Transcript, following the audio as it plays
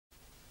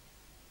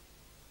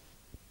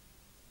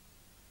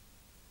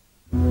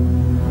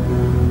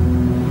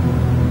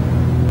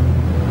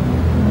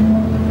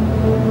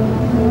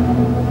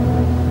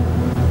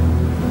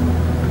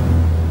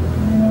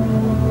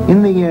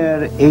the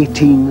year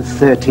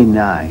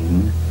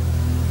 1839,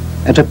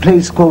 at a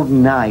place called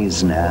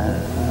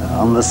Neisner,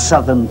 on the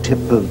southern tip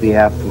of the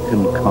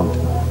African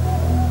continent,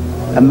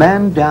 a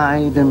man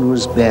died and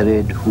was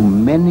buried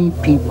whom many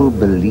people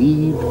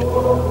believed,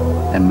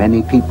 and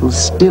many people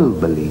still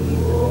believe,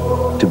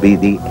 to be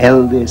the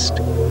eldest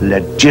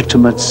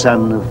legitimate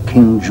son of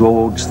King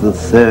George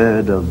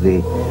III of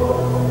the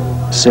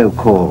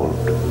so-called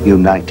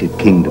United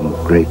Kingdom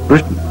of Great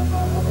Britain.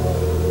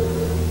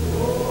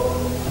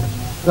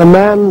 The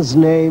man's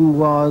name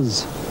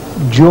was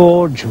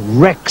George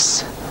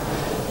Rex,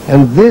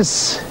 and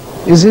this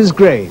is his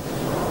grave.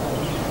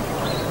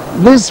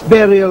 This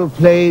burial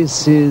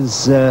place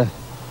is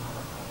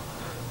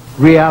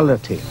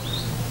reality.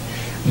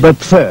 But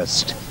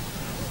first,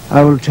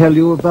 I will tell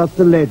you about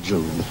the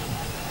legend.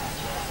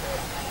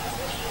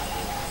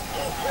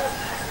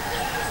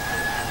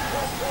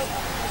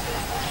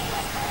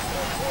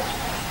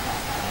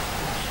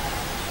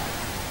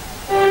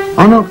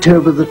 On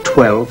October the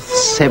 12th,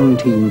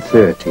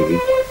 1730,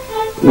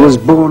 was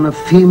born a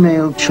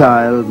female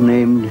child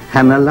named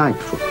Hannah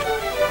Lightfoot.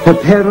 Her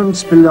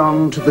parents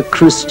belonged to the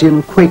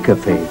Christian Quaker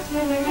faith,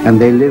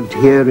 and they lived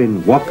here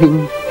in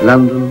Wapping,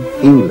 London,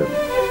 England.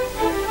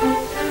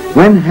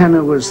 When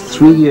Hannah was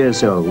 3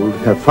 years old,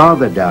 her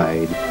father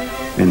died,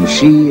 and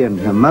she and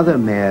her mother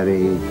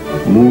Mary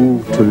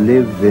moved to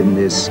live in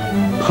this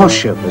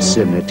posher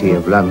vicinity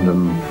of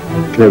London,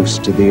 close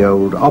to the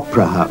old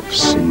Opera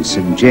House in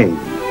St. James.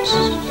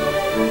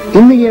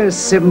 In the year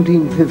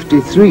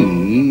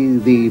 1753,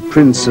 the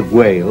Prince of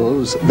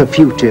Wales, the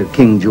future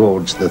King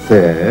George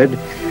III,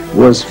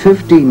 was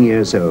 15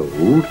 years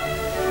old,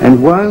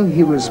 and while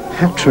he was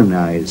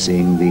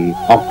patronizing the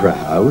Opera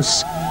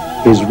House,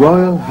 His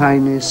Royal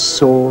Highness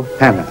saw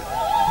Hannah,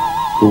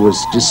 who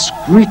was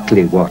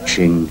discreetly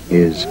watching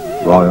his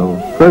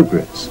royal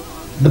progress.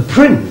 The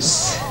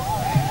prince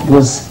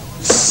was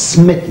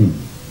smitten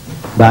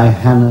by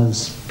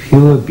Hannah's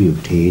pure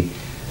beauty,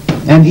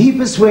 and he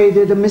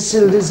persuaded a Miss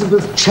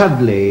Elizabeth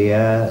Chudley,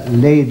 a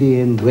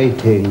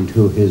lady-in-waiting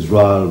to his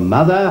royal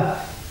mother,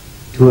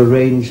 to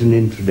arrange an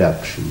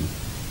introduction.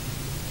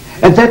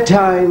 At that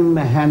time,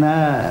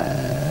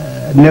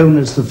 Hannah, known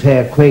as the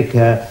Fair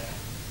Quaker,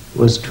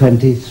 was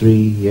 23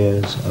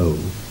 years old.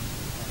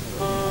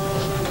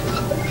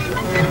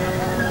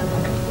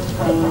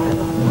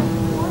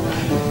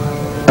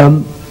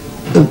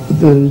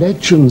 The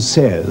legend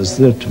says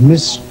that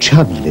Miss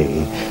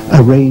Chudley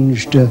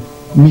arranged a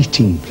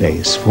meeting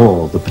place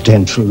for the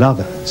potential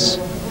lovers.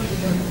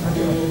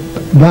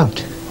 But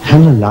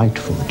Hannah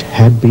Lightfoot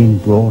had been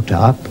brought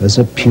up as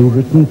a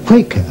Puritan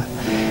Quaker,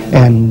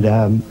 and,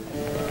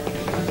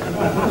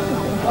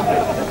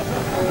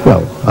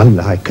 well,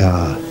 unlike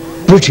our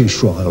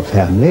British royal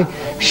family,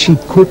 she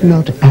could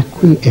not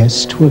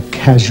acquiesce to a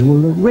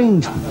casual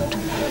arrangement,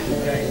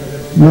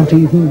 not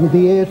even with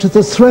the heir to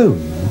the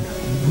throne.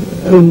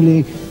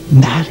 Only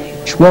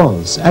marriage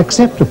was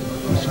acceptable.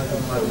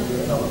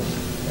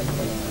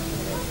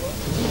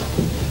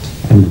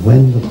 And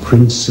when the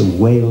Prince of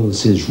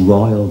Wales, his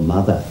royal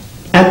mother,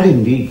 and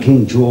indeed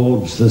King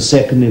George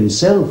II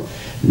himself,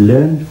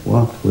 learned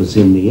what was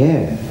in the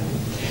air,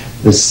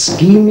 the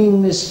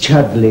scheming Miss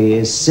Chudley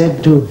is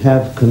said to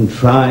have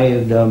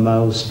contrived a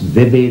most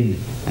vivid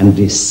and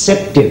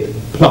deceptive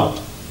plot.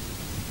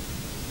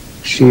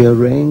 She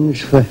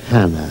arranged for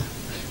Hannah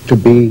to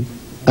be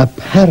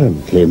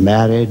apparently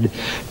married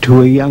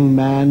to a young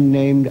man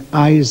named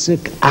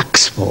Isaac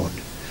Axford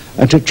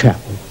at a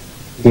chapel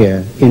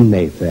here in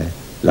Mayfair,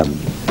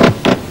 London.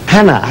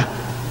 Hannah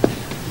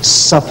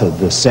suffered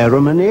the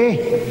ceremony,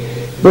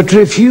 but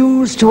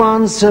refused to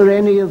answer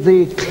any of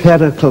the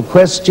clerical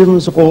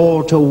questions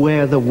or to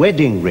wear the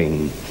wedding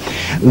ring.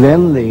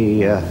 Then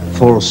the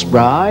false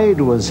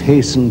bride was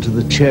hastened to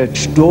the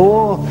church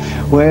door,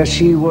 where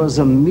she was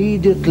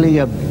immediately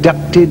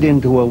abducted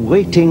into a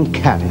waiting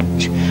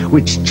carriage,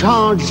 which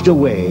charged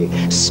away,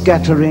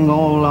 scattering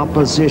all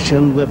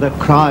opposition with a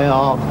cry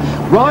of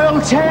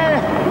 "Royalty!"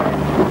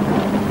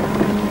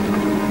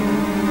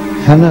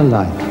 Hannah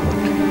Lightfoot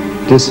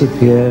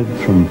disappeared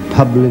from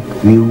public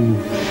view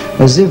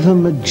as if a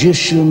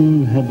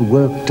magician had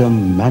worked a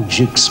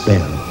magic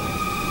spell.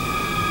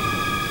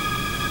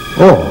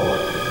 Or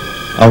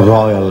a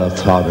royal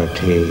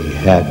authority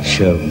had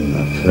shown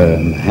a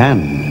firm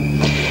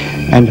hand,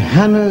 and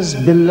Hannah's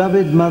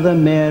beloved mother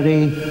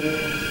Mary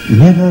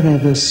never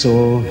ever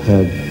saw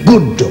her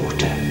good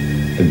daughter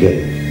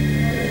again.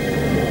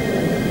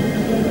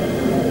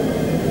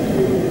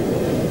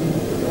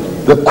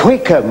 The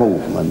Quaker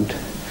movement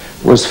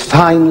was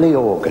finely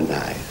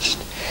organized,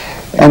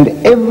 and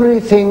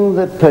everything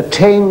that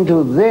pertained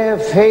to their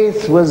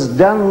faith was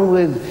done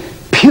with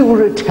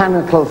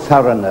puritanical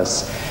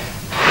thoroughness.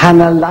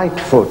 Hannah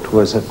Lightfoot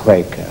was a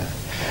Quaker,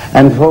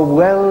 and for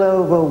well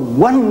over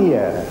 1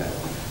 year,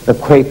 the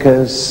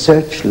Quakers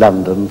searched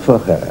London for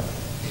her.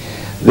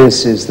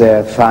 This is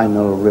their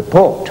final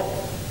report.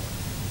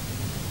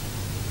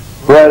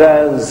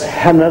 Whereas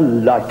Hannah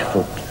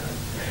Lightfoot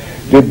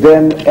did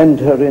then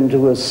enter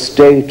into a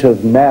state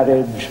of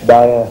marriage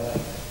by a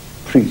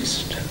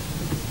priest,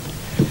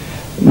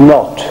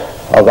 not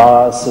of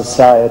our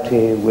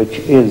society which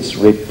is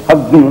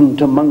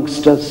repugnant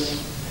amongst us.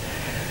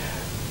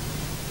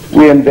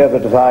 We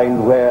endeavor to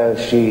find where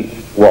she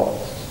was,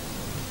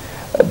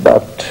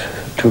 but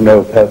to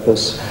no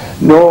purpose,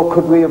 nor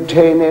could we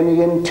obtain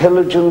any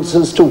intelligence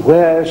as to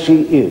where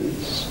she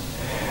is.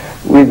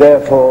 We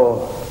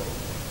therefore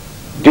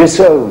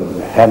disown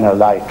Hannah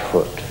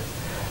Lightfoot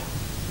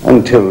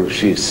until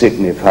she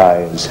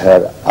signifies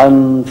her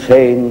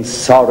unfeigned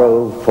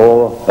sorrow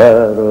for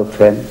her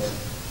offense.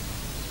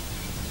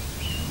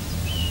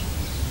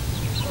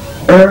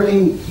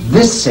 Early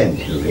this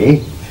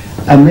century,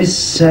 a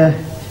Miss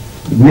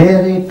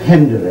Mary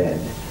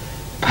Pendered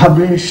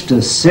published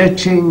a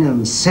searching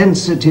and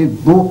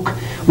sensitive book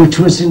which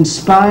was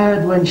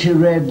inspired when she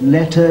read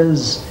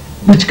letters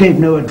which gave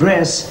no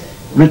address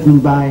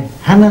written by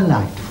Hannah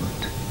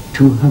Lightfoot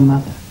to her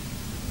mother.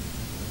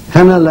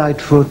 Hannah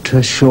Lightfoot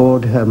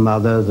assured her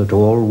mother that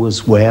all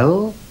was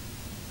well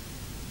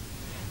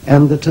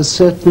and that a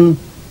certain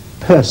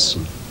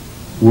person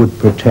would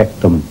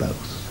protect them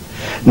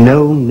both.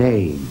 No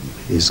name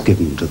is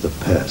given to the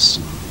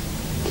person,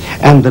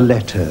 and the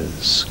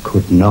letters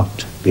could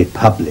not be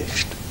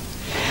published.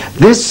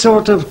 This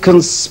sort of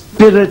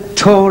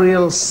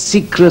conspiratorial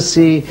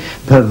secrecy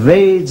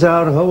pervades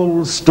our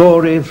whole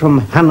story from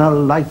Hannah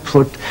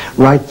Lightfoot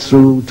right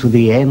through to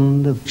the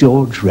end of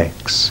George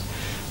Rex,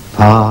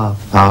 far,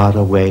 far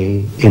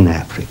away in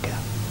Africa.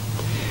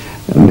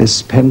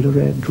 Miss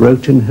Pendered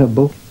wrote in her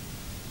book,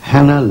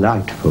 Hannah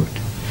Lightfoot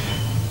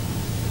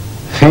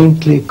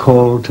faintly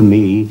called to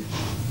me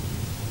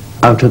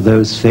out of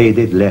those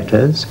faded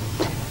letters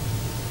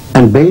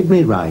and bade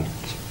me write,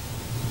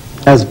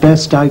 as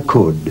best I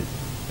could,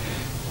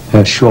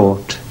 her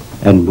short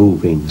and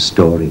moving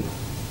story.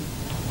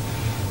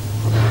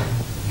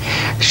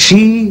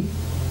 She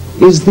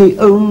is the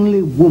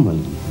only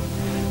woman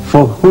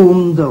for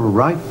whom the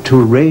right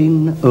to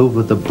reign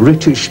over the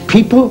British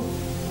people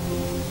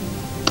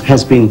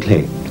has been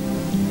claimed.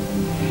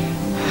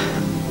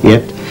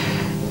 Yet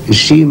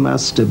she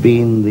must have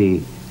been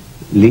the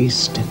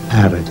least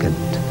arrogant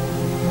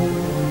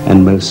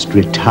and most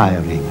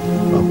retiring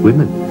of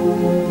women.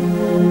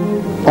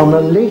 On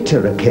a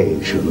later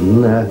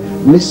occasion,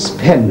 Miss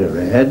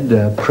Pendered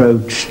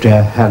approached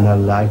Hannah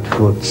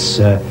Lightfoot's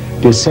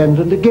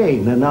descendant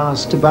again and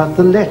asked about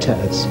the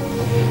letters.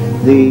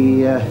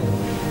 The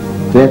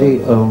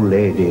very old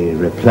lady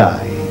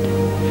replied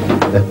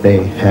that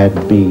they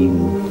had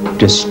been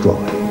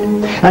destroyed,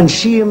 and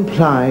she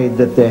implied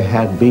that there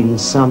had been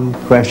some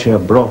pressure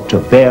brought to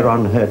bear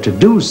on her to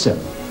do so.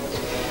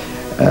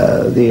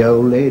 The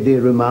old lady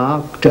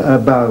remarked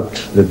about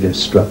the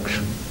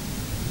destruction.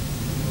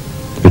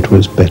 It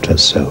was better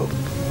so.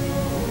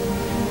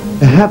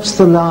 Perhaps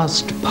the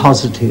last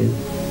positive,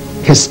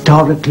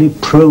 historically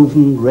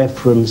proven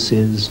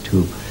references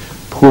to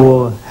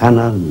poor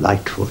Hannah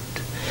Lightfoot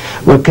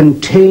were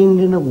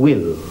contained in a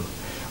will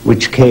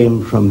which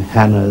came from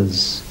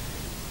Hannah's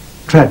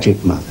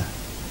tragic mother.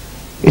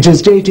 It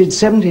is dated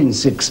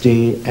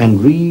 1760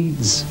 and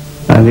reads,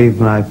 I leave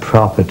my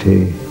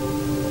property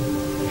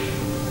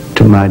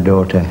to my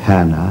daughter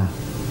Hannah.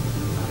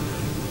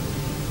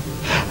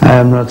 I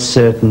am not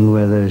certain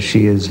whether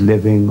she is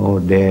living or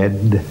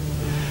dead,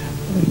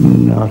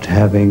 not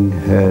having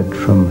heard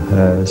from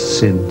her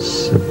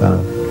since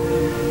about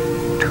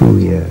 2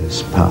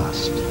 years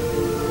past.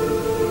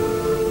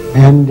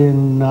 And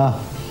in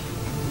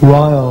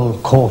royal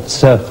court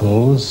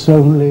circles,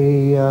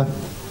 only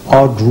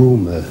odd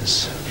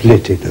rumors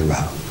flitted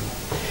around.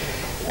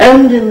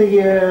 And in the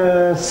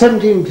year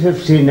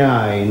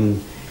 1759,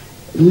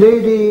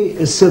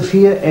 Lady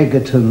Sophia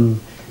Egerton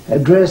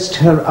addressed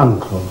her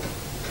uncle,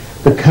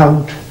 the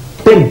Count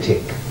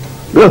Bentinck.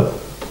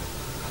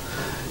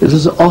 It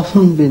has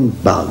often been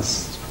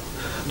buzzed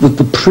that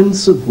the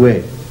Prince of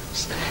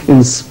Wales,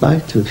 in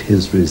spite of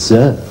his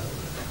reserve,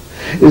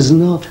 is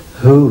not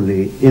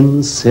wholly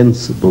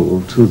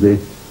insensible to the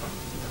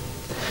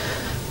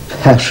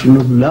passion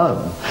of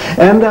love,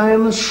 and I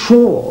am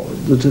assured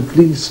that at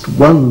least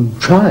one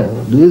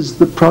child is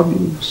the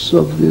produce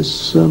of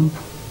this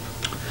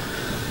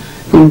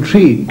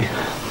intrigue.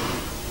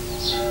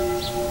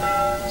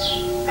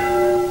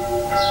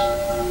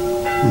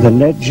 The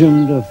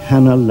legend of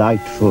Hannah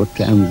Lightfoot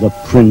and the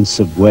Prince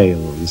of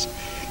Wales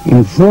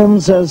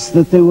informs us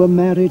that they were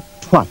married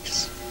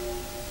twice.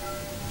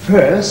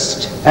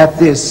 First, at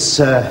this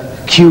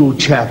Kew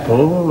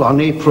Chapel on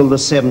April the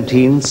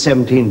 17th,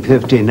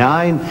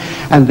 1759,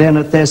 and then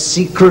at their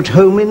secret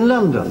home in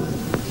London.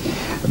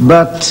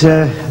 But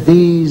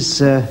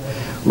these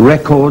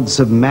records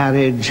of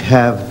marriage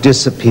have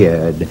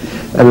disappeared,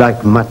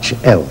 like much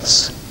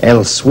else,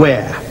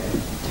 elsewhere.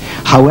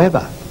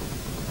 However,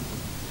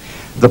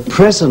 the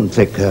present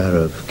vicar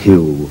of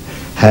Kew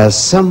has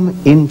some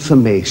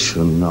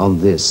information on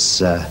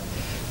this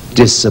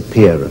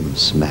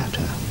disappearance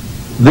matter.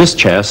 This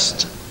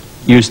chest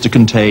used to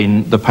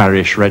contain the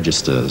parish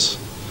registers,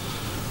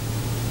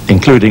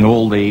 including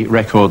all the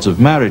records of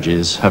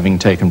marriages having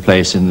taken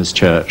place in this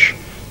church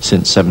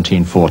since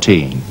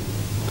 1714.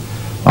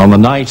 On the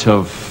night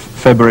of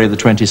February the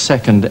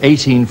 22nd,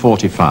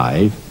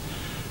 1845,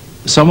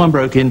 someone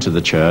broke into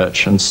the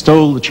church and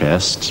stole the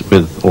chest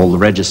with all the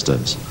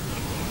registers.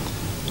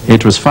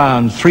 It was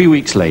found 3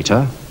 weeks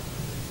later,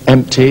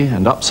 empty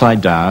and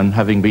upside down,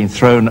 having been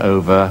thrown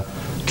over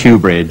Kew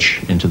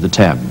Bridge into the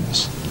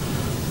Thames.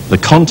 The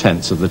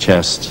contents of the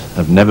chest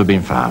have never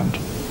been found.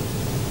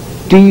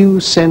 Do you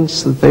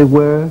sense that they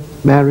were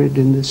married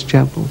in this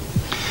chapel?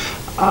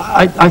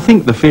 I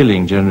think the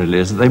feeling generally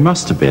is that they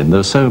must have been. There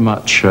was so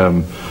much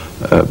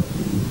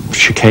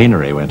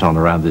chicanery went on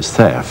around this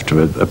theft,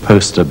 with a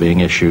poster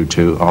being issued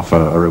to offer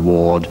a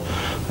reward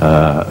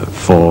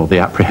for the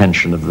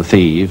apprehension of the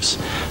thieves,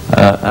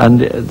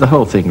 and the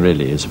whole thing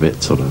really is a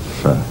bit sort of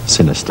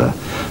sinister,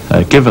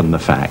 given the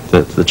fact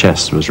that the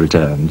chest was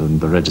returned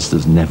and the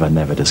registers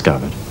never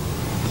discovered.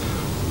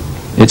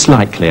 It's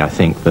likely, I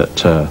think,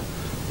 that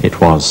it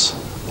was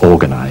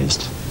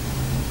organized.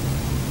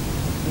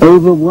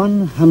 Over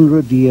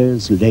 100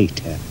 years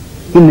later,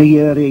 in the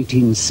year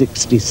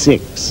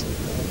 1866,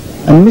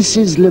 a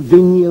Mrs.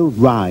 Lavinia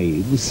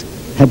Rives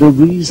had a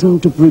reason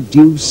to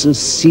produce a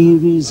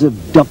series of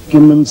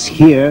documents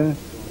here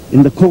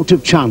in the Court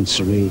of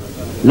Chancery,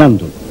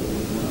 London.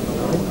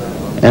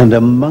 And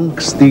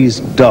amongst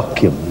these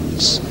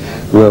documents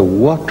were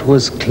what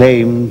was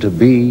claimed to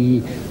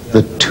be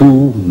the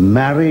 2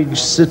 marriage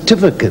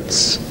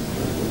certificates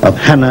of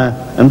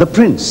Hannah and the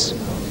Prince.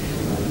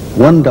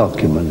 One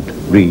document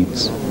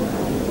reads,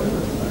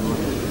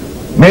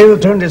 May the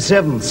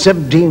 27th,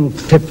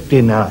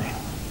 1759.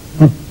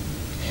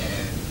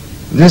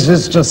 This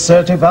is to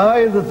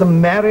certify that the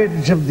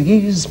marriage of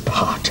these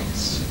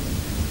parties,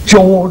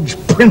 George,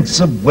 Prince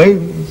of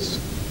Wales,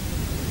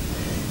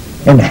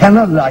 and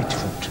Hannah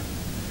Lightfoot,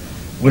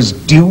 was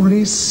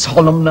duly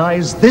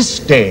solemnized this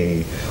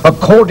day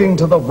according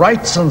to the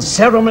rites and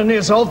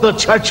ceremonies of the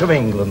Church of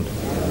England.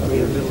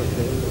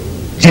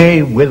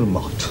 J.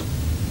 Wilmot.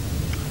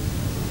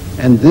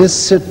 and this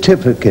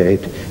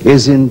certificate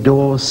is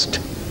endorsed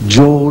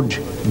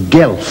George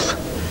Guelph.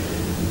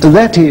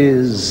 That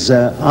is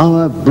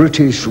our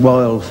British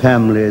royal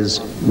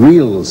family's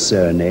real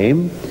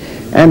surname,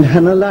 and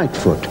Hannah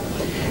Lightfoot.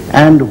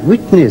 And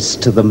witness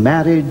to the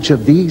marriage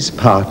of these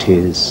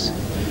parties,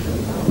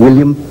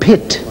 William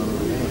Pitt,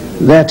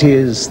 that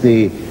is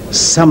the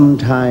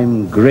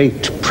sometime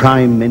great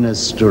Prime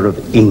Minister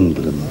of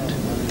England,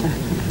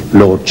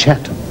 Lord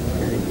Chatham.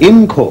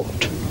 In court,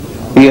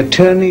 the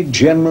Attorney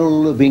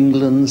General of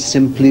England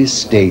simply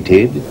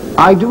stated,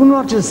 I do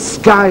not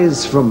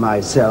disguise from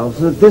myself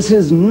that this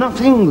is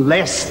nothing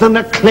less than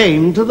a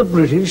claim to the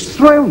British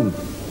throne.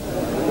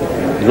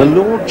 the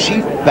Lord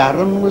Chief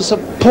Baron was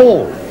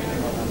appalled.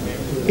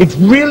 It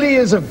really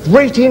is a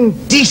great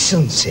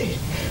indecency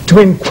to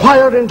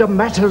inquire into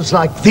matters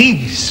like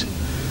these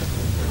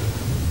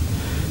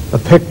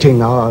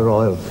affecting our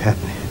royal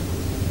family.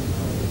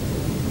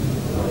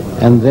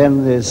 And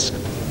then this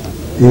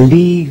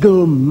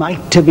legal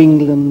might of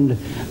England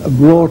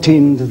brought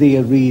into the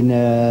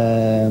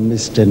arena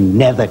Mr.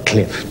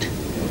 Netherclift,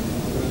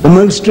 the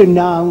most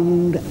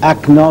renowned,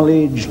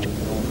 acknowledged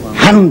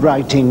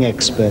handwriting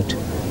expert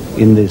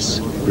in this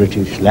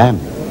British land.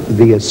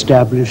 The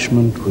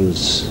establishment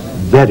was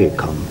very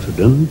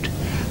confident.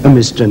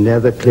 Mr.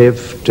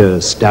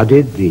 Netherclift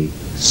studied the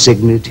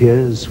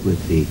signatures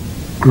with the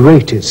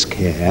greatest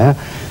care,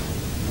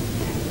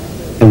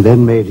 and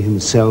then made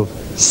himself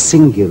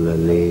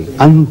singularly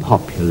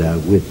unpopular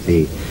with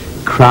the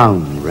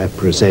Crown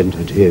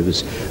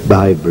representatives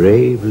by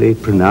bravely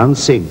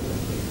pronouncing,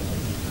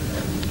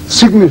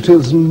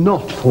 Signatures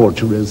not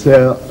forgeries,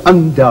 they're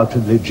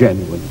undoubtedly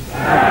genuine.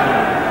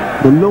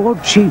 The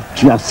Lord Chief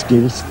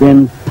Justice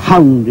then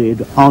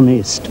pounded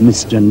honest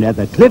Mr.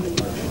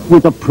 Netherclift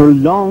with a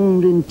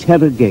prolonged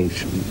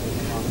interrogation,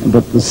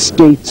 but the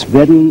state's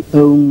very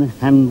own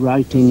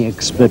handwriting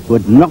expert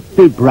would not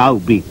be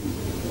browbeaten.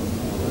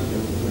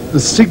 The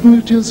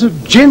signatures are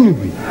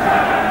genuine.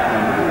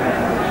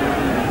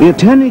 The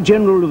Attorney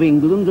General of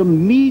England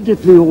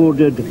immediately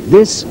ordered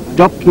this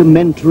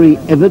documentary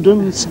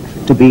evidence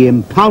to be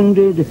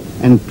impounded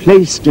and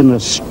placed in a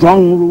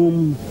strong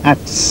room at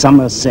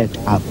Somerset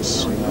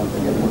House.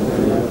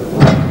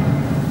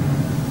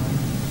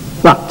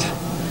 But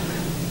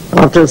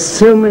after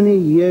so many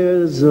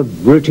years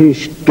of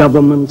British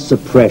government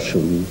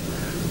suppression,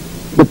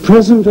 the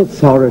present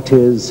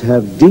authorities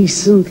have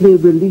decently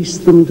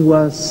released them to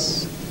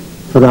us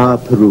for our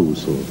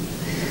perusal.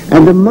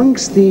 And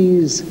amongst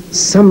these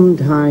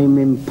sometime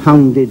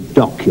impounded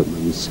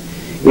documents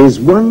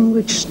is one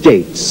which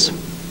states,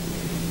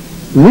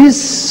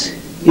 this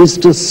is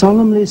to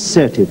solemnly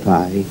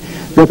certify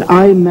that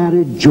I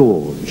married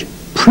George,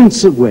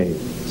 Prince of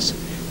Wales,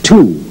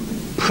 to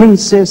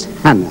Princess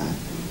Hannah,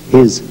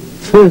 his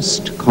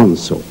first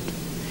consort,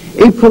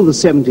 April the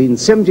 17th,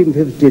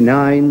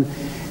 1759,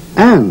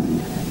 and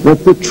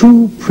that the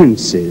true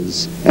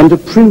princes and a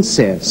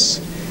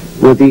princess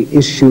were the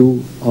issue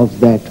of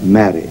that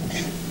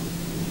marriage.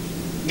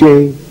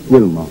 J.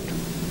 Wilmot.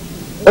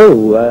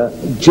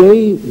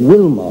 J.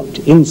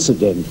 Wilmot,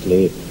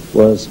 incidentally,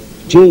 was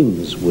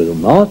James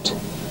Wilmot,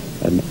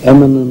 an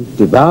eminent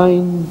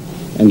divine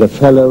and a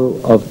fellow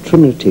of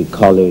Trinity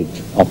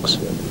College,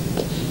 Oxford.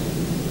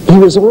 He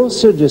was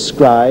also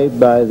described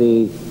by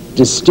the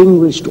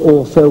distinguished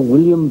author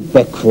William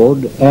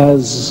Beckford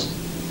as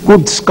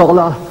good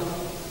scholar,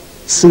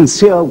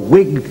 sincere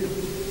Whig,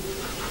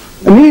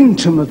 an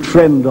intimate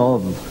friend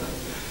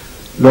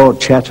of Lord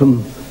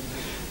Chatham,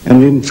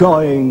 and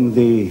enjoying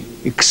the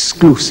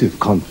exclusive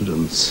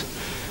confidence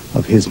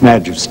of His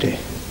Majesty,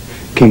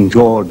 King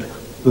George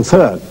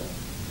III.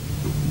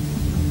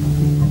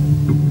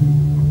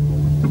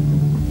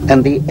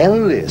 And the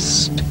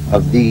eldest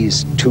of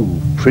these two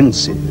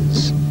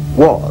princes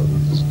was,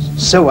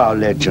 so our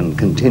legend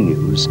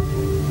continues,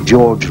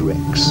 George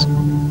Rex,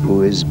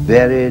 who is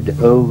buried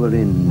over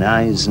in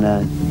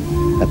Neisner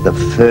at the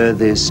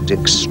furthest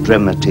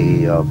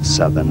extremity of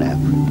southern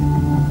Africa.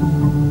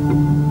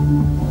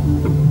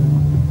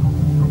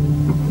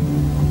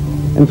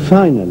 And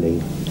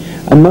finally,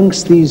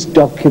 amongst these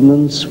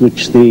documents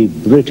which the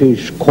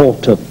British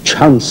Court of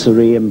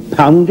Chancery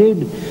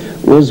impounded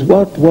was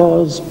what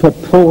was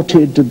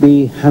purported to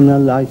be Hannah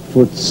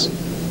Lightfoot's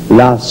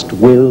last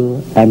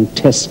will and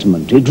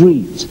testament. It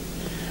reads,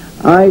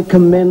 "I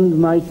commend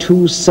my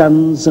 2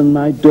 sons and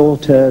my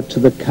daughter to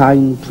the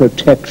kind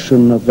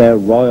protection of their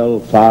royal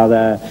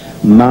father,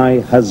 my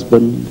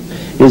husband,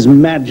 His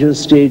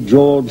Majesty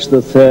George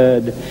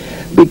III,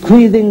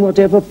 bequeathing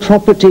whatever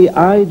property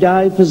I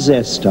die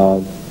possessed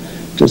of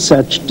to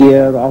such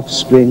dear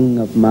offspring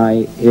of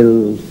my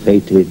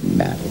ill-fated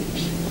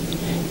marriage.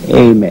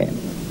 Amen.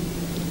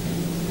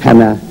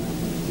 Hannah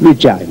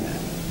Regina."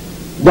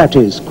 That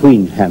is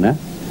Queen Hannah.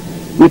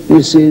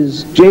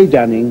 Witnesses J.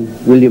 Dunning,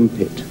 William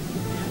Pitt.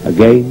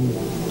 Again,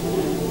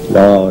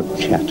 Lord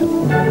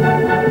Chatham.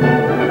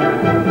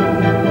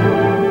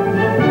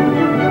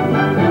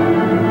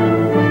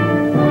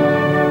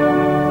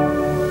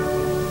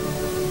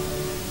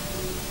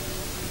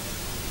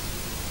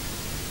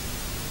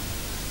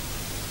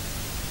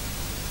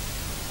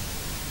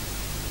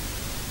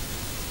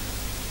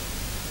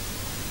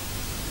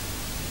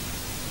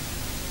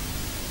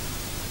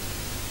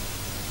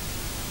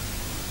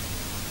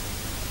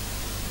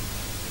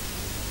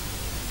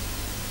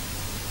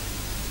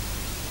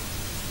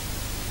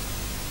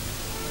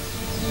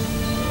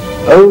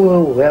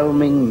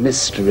 Overwhelming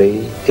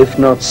mystery, if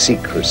not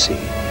secrecy,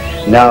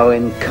 now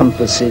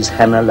encompasses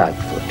Hannah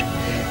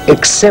Lightfoot,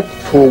 except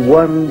for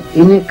one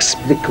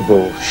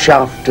inexplicable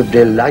shaft of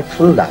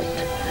delightful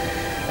light.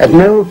 At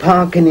Knoll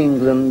Park in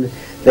England,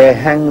 there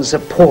hangs a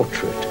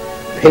portrait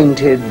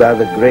painted by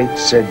the great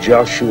Sir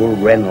Joshua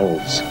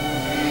Reynolds.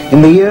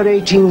 In the year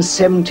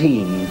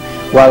 1817,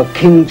 while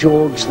King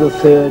George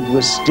III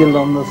was still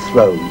on the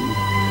throne,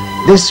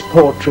 this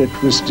portrait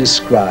was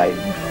described.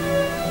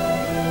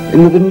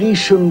 In the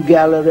Venetian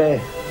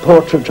gallery,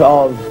 portrait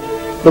of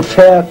the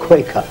fair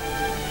Quaker,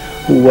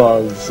 who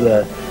was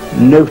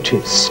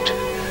noticed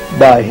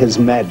by His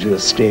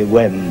Majesty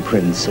when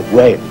Prince of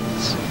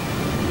Wales.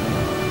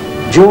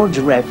 George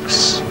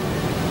Rex,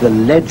 the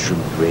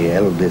legendary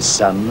eldest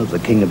son of the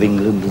King of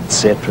England,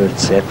 etc.,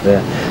 etc.,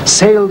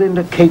 sailed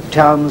into Cape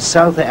Town,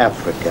 South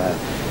Africa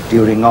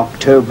during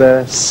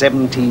October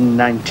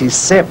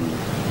 1797.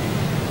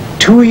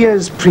 2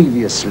 years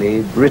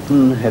previously,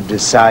 Britain had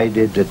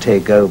decided to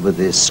take over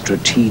this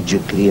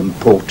strategically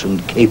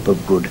important Cape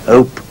of Good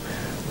Hope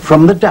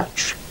from the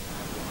Dutch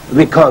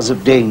because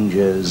of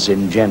dangers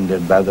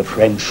engendered by the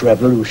French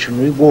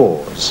Revolutionary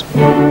Wars.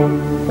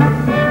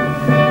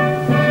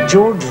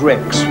 George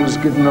Rex was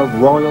given a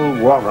royal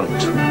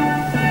warrant.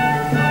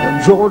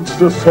 George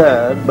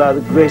III, by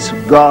the grace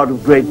of God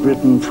of Great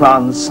Britain,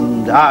 France,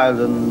 and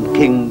Ireland,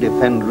 King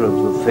Defender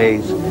of the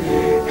Faith,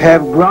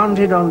 have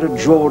granted unto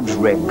George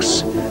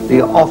Rex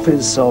the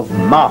office of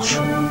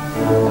Marshal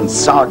and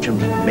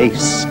Sergeant at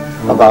Mace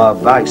of our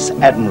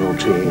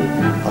Vice-Admiralty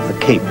of the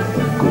Cape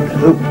of Good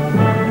Hope.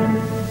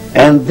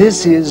 And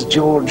this is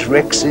George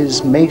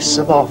Rex's Mace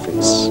of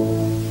Office,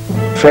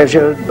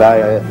 treasured by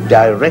a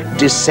direct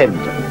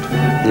descendant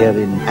here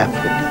in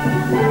Africa.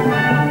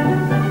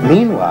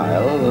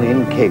 Meanwhile,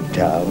 in Cape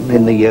Town,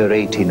 in the year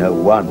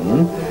 1801,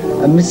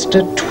 a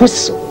Mr.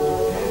 Twistle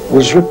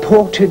was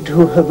reported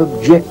to have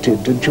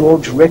objected to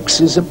George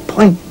Rex's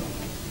appointment.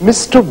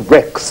 Mr.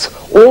 Rex,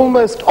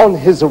 almost on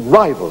his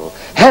arrival,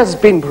 has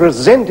been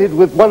presented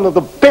with one of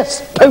the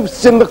best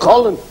posts in the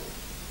colony.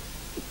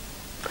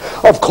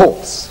 Of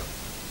course,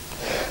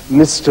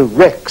 Mr.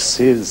 Rex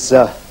is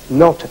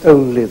not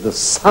only the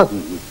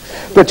son,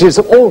 but is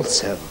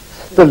also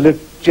the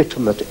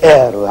legitimate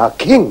heir of our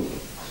king.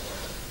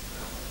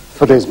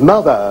 For his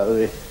mother,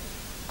 the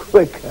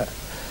Quaker,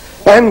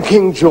 and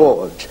King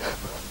George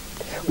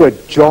were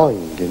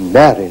joined in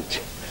marriage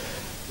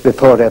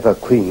before ever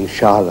Queen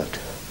Charlotte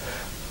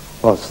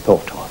was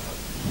thought of.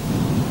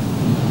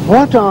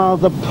 What are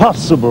the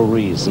possible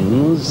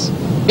reasons,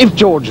 if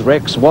George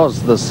Rex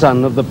was the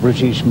son of the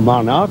British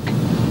monarch,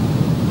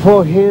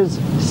 for his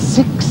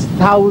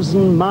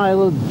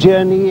 6,000-mile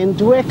journey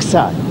into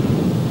exile?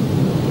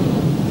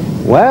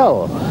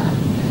 Well,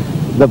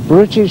 the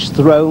British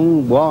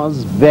throne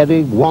was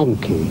very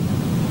wonky.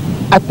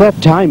 At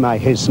that time, I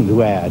hasten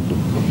to add,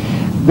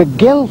 the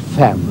Guelph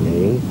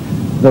family,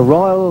 the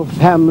royal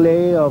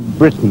family of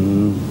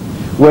Britain,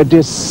 were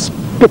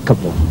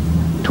despicable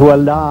to a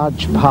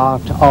large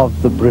part of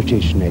the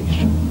British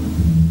nation.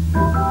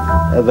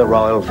 The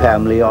royal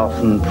family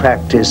often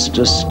practiced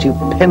a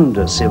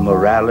stupendous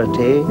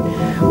immorality,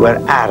 were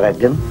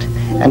arrogant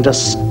and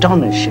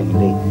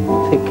astonishingly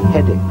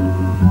thick-headed.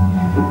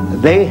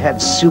 They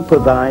had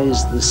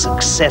supervised the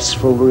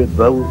successful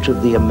revolt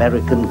of the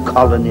American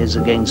colonies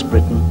against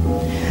Britain.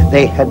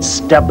 They had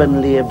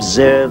stubbornly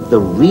observed the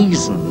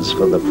reasons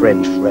for the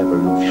French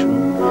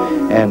Revolution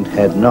and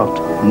had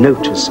not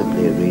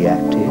noticeably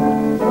reacted.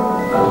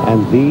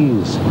 And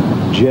these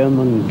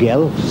German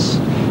Guelphs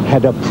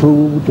had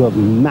approved of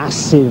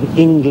massive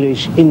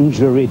English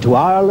injury to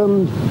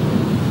Ireland,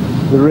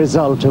 the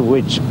result of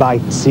which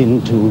bites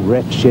into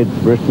wretched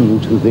Britain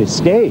to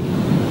this day.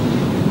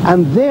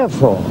 And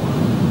therefore,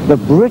 the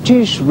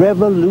British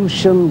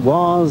Revolution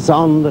was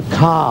on the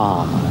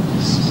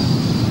cards.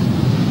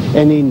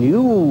 Any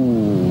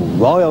new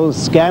royal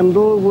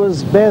scandal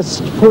was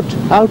best put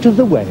out of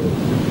the way.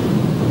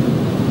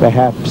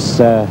 Perhaps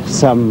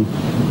some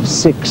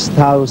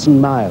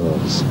 6,000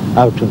 miles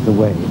out of the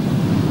way.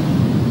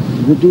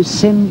 The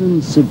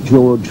descendants of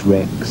George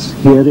Rex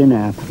here in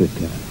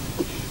Africa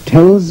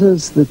tells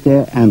us that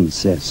their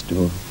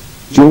ancestor,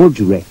 George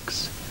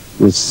Rex,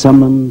 was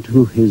summoned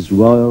to his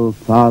royal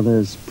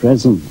father's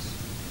presence.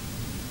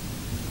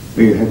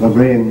 We have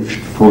arranged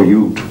for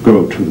you to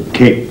go to the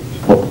Cape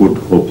of Good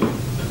Hope.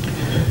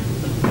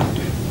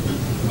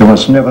 You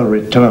must never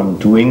return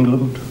to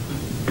England.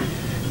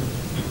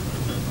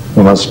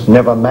 You must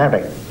never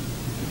marry.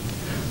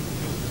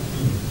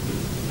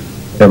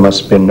 There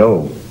must be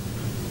no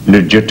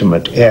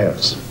legitimate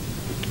heirs.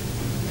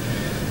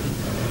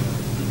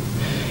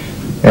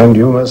 And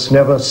you must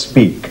never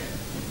speak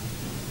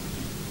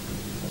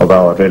of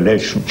our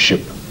relationship.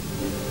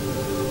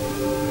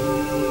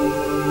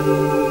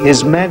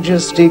 His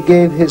Majesty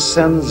gave his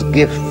sons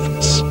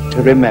gifts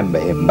to remember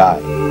him by.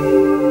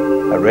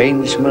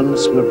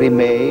 Arrangements will be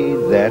made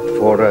that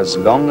for as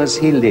long as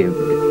he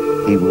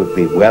lived, he would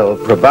be well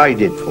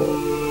provided for.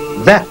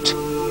 That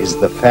is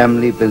the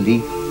family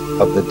belief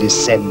of the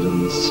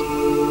descendants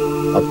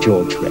of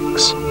George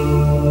Rex.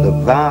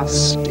 The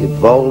vast,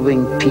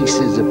 evolving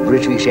pieces of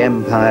British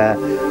Empire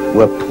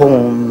were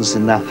pawns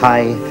in the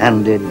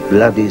high-handed,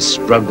 bloody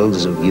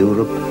struggles of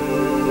Europe.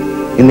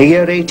 In the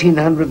year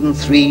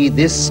 1803,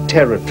 this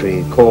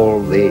territory,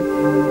 called the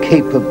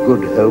Cape of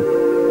Good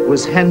Hope,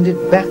 was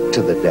handed back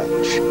to the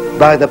Dutch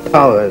by the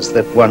powers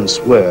that once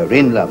were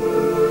in London.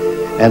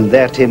 And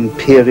that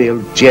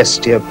imperial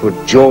gesture put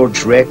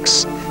George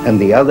Rex and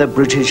the other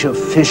British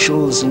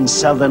officials in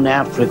southern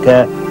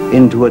Africa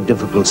into a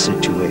difficult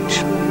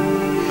situation.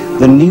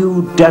 The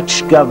new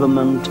Dutch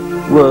government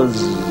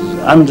was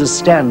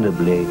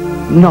understandably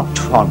not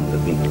fond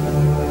of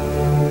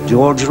England.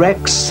 George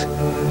Rex,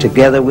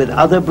 together with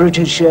other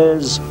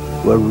Britishers,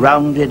 were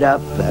rounded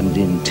up and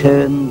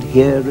interned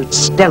here at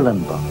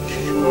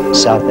Stellenbosch,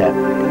 South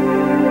Africa.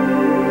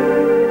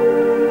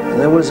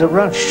 There was a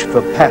rush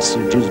for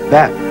passages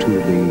back to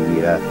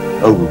the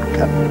old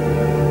country.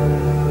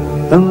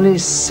 Only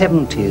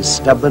 70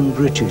 stubborn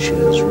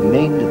Britishers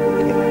remained at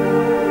the Cape.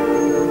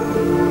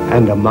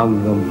 And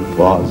among them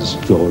was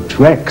George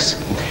Rex.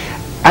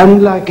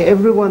 And like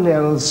everyone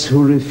else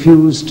who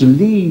refused to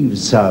leave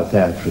South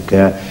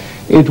Africa,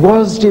 it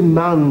was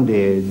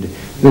demanded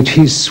that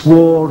he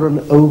swore an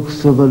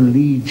oath of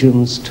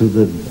allegiance to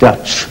the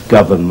Dutch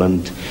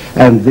government,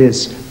 and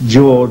this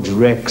George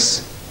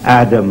Rex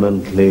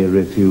adamantly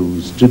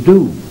refused to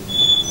do.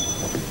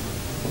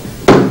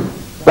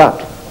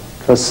 But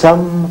for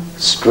some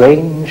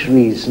strange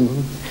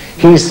reason,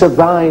 he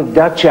survived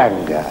Dutch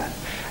anger,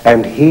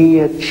 and he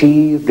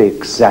achieved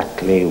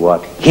exactly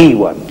what he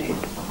wanted.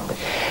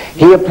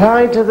 He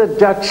applied to the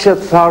Dutch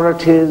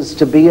authorities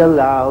to be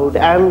allowed,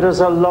 and as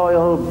a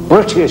loyal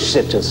British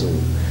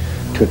citizen,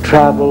 to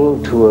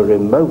travel to a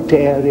remote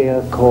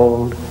area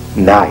called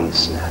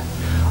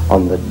Knysna,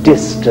 on the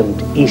distant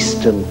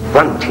eastern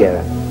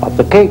frontier of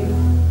the Cape.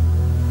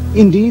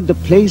 Indeed, the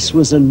place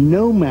was a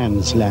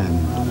no-man's land,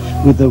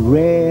 with the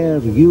rare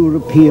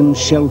European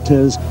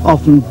shelters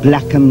often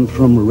blackened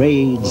from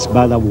raids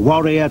by the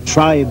warrior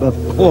tribe of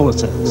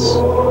Quakers.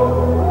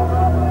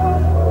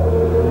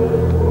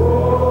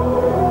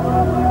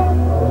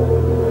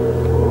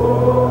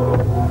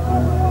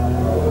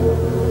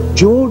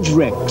 George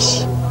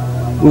Rex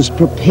was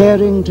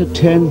preparing to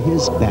turn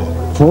his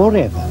back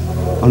forever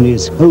on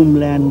his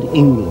homeland,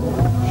 England.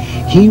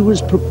 He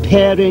was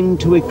preparing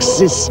to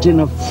exist in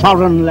a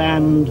foreign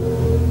land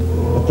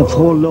at the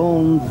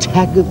forlorn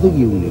tag of the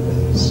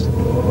universe.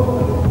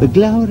 The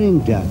glowering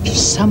Dutch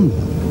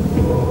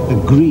somehow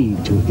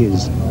agreed to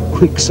his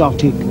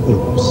quixotic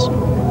hopes.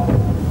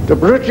 The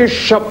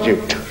British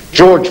subject,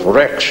 George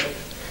Rex,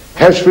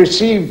 has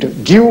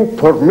received due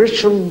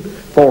permission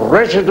for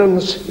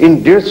residence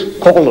in this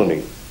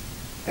colony.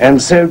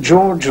 And so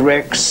George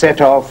Rex set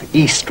off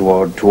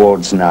eastward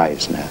towards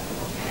Knysna.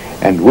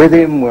 And with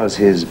him was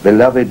his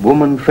beloved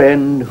woman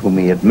friend whom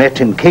he had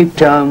met in Cape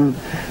Town,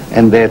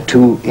 and their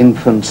two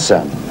infant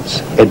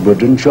sons,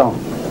 Edward and John.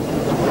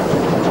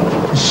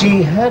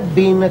 She had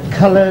been a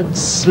colored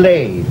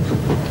slave,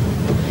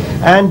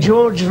 and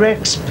George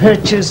Rex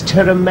purchased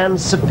her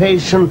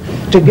emancipation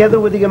together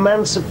with the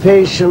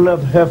emancipation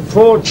of her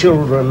 4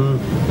 children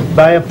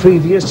by a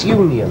previous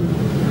union.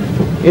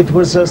 It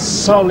was a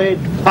solid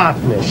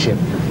partnership,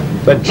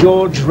 but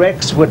George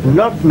Rex would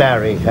not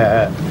marry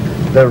her.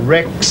 The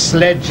Rex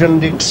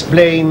legend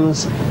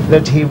explains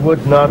that he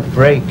would not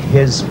break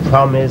his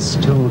promise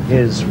to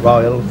his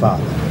royal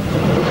father.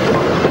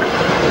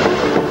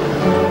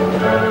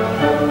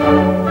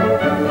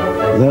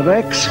 The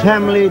Rex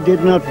family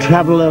did not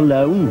travel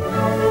alone.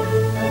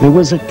 There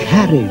was a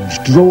carriage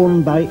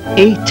drawn by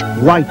 8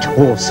 white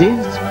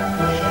horses.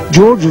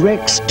 George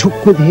Rex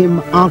took with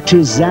him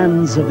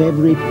artisans of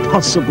every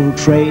possible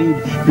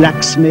trade,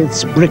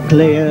 blacksmiths,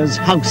 bricklayers,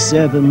 house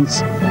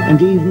servants,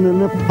 and even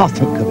an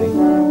apothecary.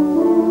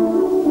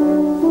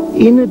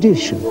 In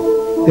addition,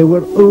 there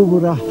were over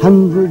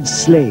 100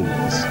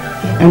 slaves,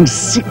 and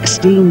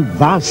 16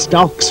 vast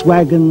ox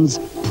wagons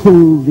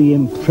pulled the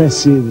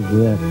impressive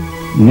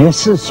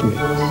necessaries.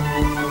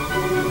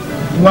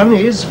 One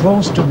is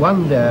forced to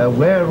wonder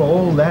where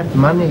all that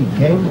money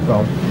came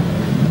from.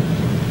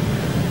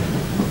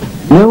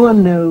 No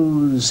one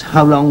knows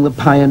how long the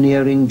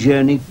pioneering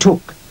journey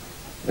took,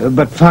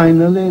 but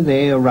finally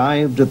they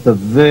arrived at the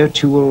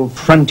virtual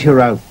frontier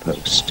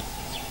outpost,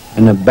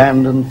 an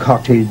abandoned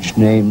cottage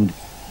named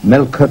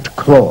Melcott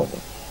Crawl.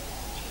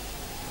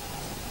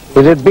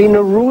 It had been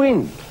a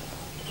ruin.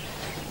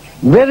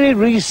 Very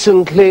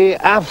recently,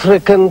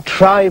 African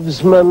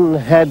tribesmen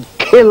had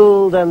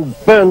killed and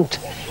burnt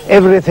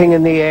everything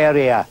in the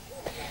area.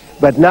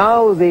 But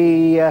now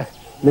the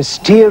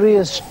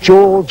mysterious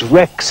George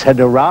Rex had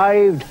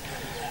arrived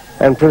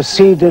and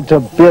proceeded to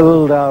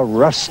build a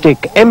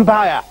rustic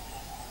empire.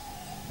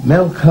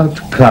 Melcott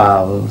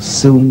Kraal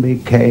soon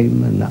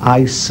became an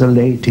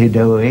isolated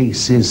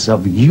oasis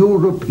of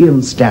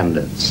European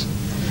standards.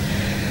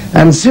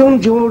 And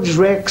soon George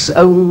Rex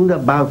owned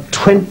about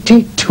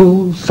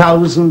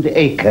 22,000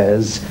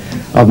 acres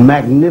of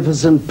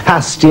magnificent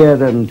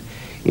pasture and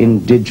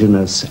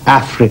indigenous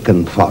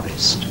African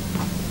forest.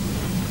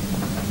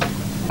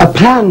 A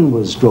plan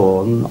was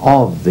drawn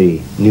of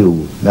the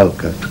new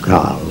Melcott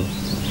Kraal,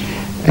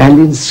 and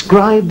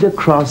inscribed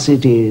across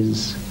it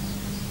is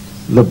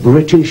the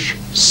British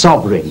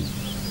sovereign.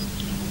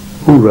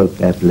 Who wrote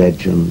that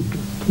legend?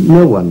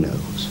 No one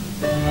knows.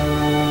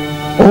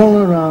 All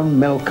around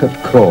Melcott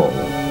Crawl,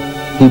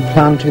 he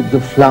planted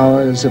the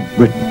flowers of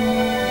Britain: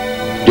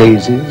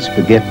 daisies,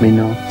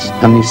 forget-me-nots,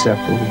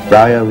 honeysuckle,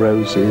 briar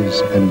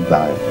roses, and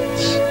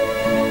violets.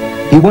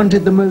 He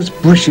wanted the most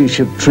British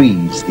of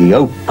trees, the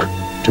oak,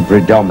 to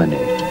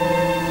predominate.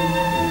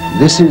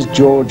 This is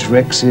George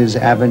Rex's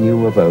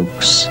avenue of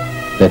oaks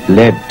that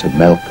led to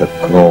Melcott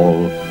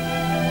Crawl,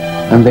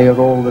 and they are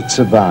all that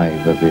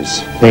survive of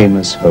his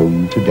famous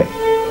home today.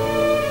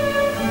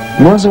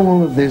 Was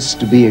all of this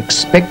to be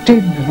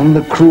expected on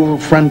the cruel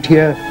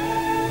frontier,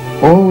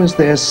 or was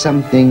there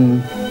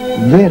something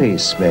very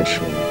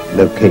special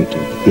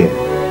located here?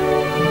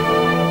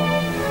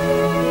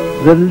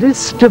 The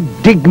list of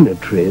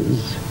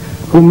dignitaries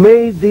who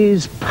made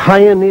these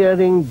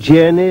pioneering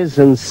journeys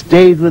and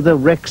stayed with the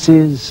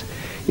Rexes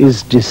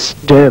is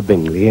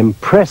disturbingly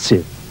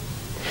impressive.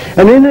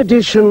 And in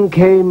addition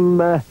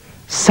came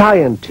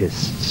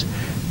scientists,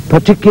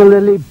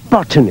 particularly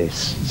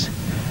botanists.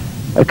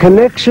 A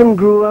connection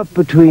grew up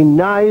between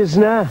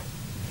Knysna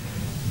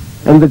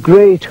and the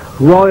great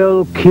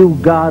Royal Kew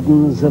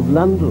Gardens of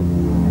London.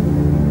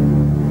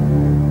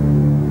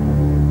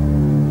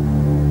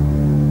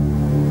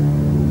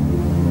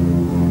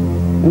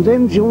 And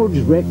then George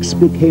Rex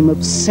became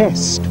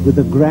obsessed with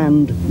a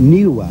grand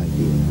new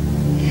idea.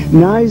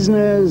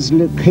 Knysna is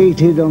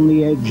located on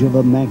the edge of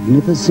a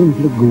magnificent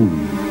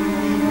lagoon.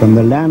 From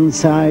the land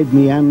side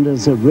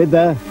meanders a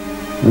river,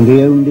 and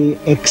the only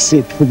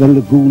exit for the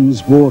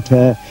lagoon's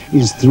water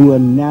is through a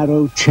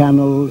narrow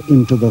channel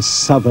into the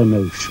Southern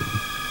Ocean.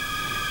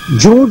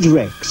 George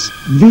Rex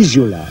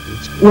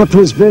visualized what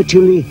was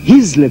virtually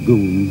his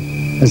lagoon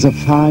as a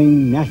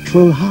fine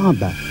natural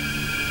harbor.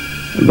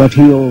 But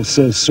he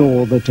also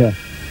saw that a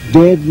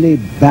deadly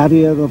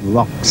barrier of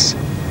rocks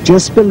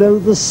just below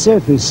the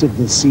surface of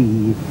the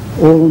sea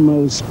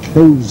almost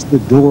closed the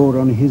door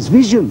on his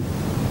vision.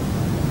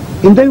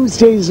 In those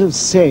days of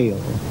sail,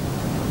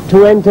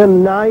 to enter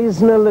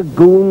Knysna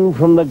Lagoon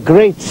from the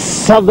great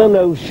Southern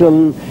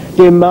Ocean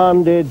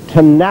demanded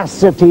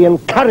tenacity and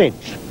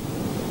courage.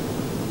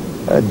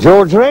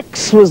 George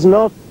Rex was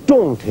not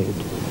daunted,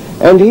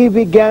 and he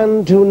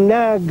began to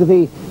nag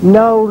the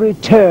now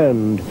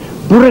returned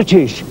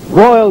British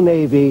Royal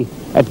Navy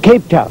at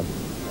Cape Town.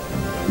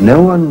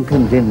 No one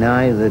can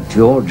deny that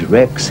George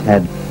Rex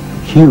had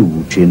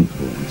huge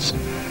influence.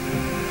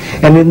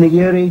 And in the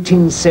year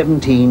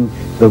 1817,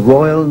 the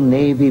Royal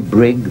Navy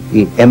brig,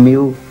 the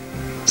Emu,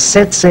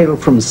 set sail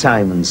from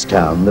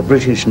Simonstown, the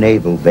British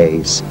naval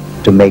base,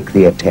 to make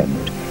the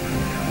attempt.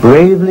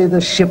 Bravely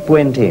the ship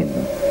went in,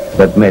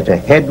 but met a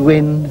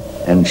headwind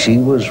and she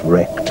was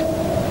wrecked.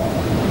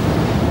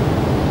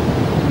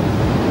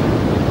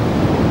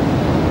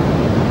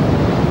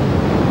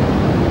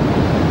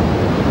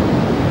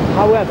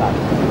 However,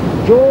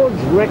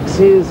 George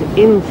Rex's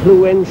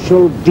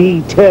influential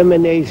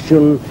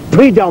determination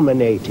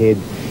predominated,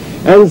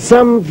 and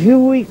some few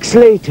weeks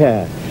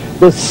later,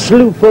 the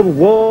sloop of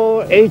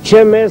war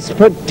HMS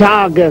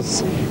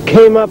Patagus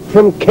came up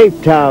from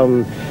Cape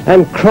Town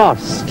and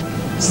crossed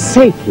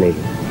safely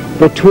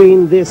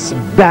between this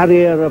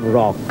barrier of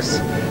rocks.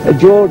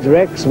 George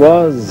Rex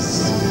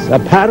was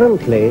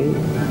apparently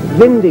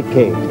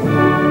vindicated.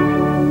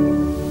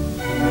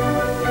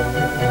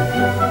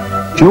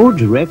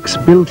 George Rex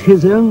built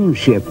his own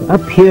ship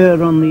up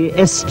here on the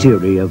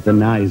estuary of the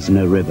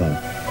Neisner River.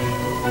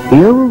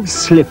 The old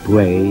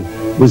slipway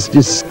was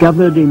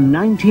discovered in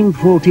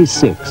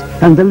 1946,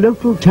 and the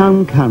local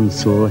town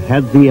council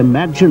had the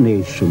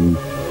imagination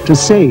to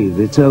save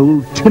its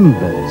old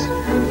timbers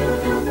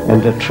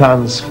and to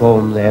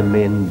transform them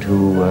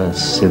into a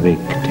civic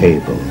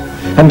table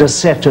and a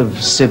set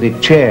of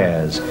civic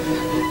chairs.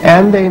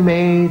 And they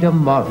made a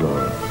model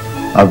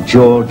of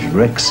George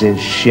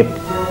Rex's ship,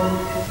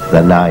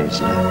 the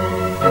Neisner.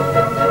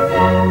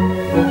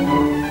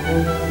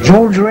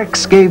 George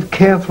Rex gave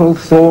careful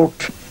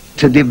thought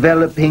to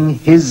developing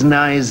his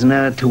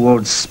Neisner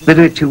towards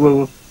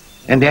spiritual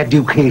and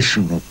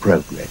educational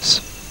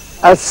progress.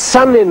 A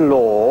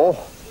son-in-law,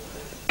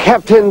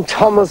 Captain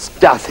Thomas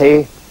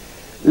Duthie,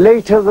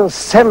 later the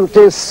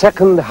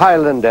 72nd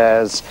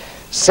Highlanders,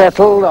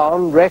 settled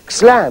on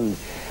Rex Land,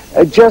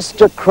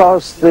 just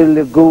across the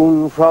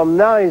lagoon from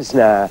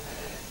Neisner,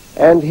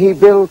 and he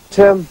built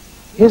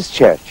his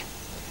church.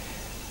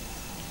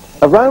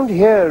 Around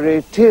here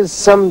it is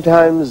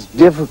sometimes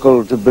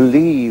difficult to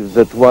believe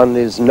that one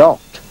is not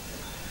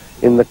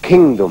in the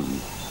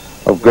kingdom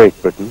of Great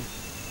Britain.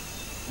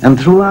 And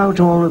throughout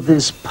all of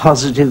this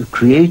positive,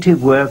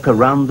 creative work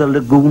around the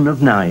lagoon of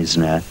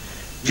Neisner,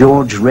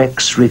 George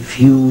Rex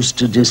refused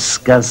to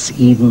discuss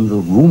even the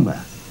rumor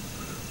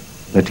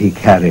that he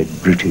carried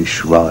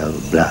British royal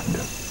blood.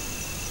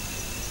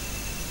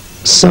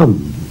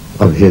 Some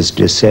of his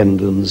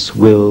descendants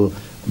will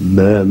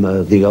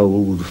murmur the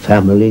old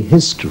family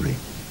history.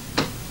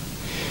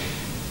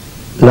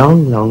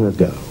 Long, long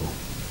ago,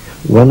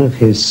 one of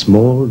his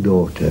small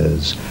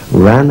daughters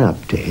ran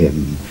up to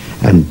him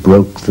and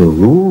broke the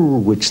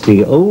rule which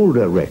the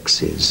older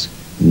Rexes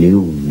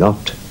knew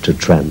not to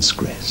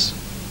transgress.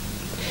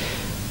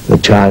 The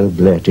child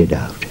blurted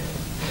out,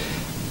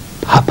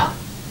 "Papa,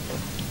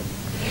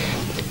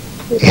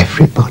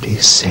 everybody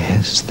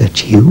says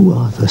that you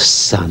are the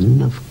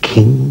son of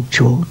King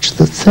George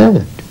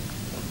III.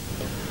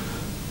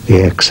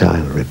 The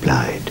exile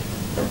replied,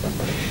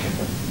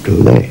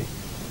 "Do they?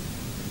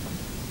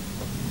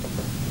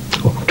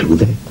 Or do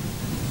they?"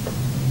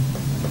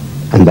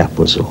 And that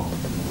was all.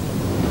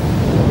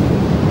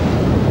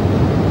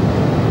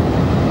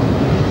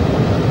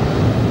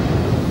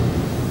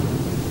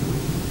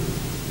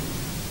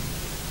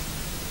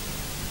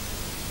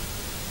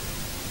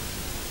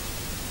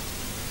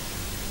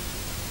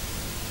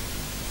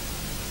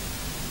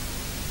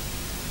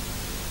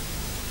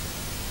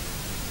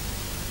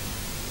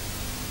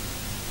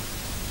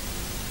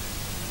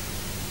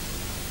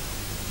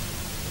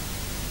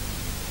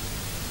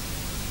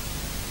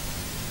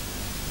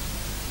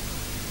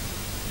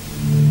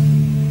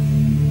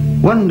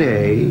 One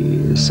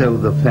day, so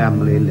the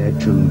family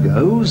legend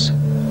goes,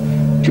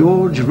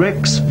 George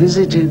Rex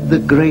visited the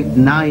great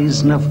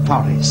Neisner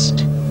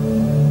forest,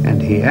 and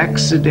he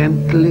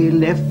accidentally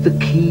left the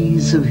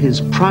keys of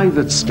his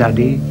private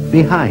study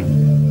behind.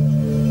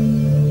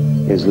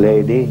 His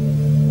lady,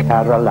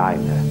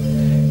 Carolina,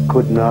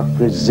 could not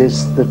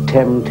resist the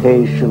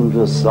temptation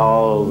to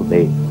solve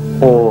the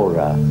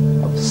aura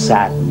of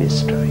sad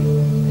mystery.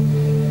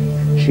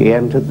 She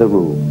entered the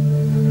room,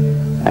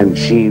 and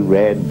she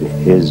read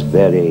his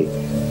very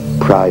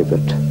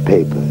private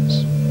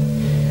papers.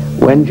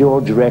 When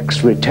George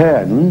Rex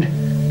returned,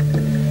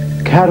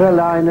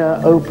 Carolina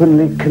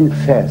openly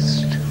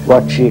confessed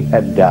what she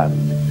had done,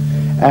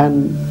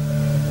 and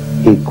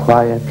he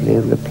quietly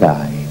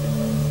replied,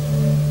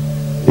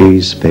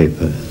 "These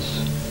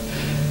papers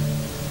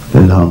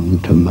belong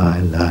to my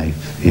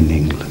life in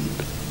England.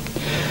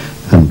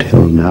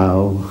 Until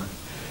now,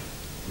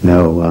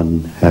 no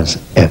one has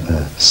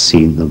ever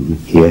seen them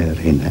here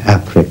in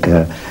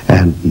Africa,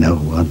 and no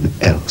one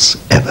else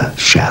ever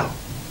shall.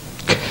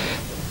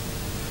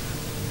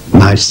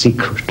 My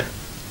secret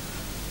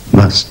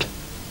must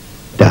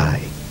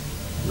die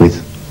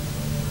with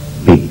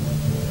me."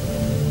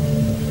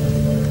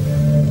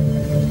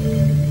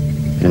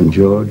 And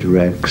George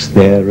Rex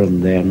there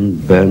and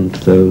then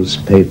burnt those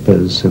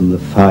papers in the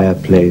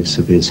fireplace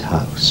of his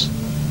house.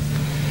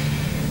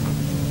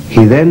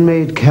 He then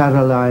made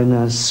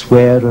Carolina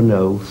swear an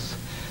oath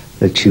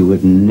that she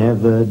would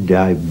never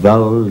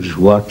divulge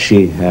what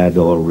she had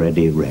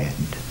already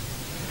read.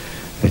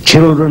 Her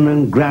children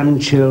and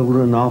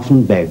grandchildren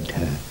often begged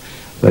her,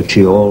 but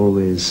she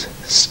always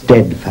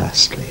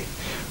steadfastly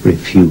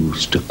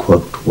refused to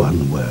quote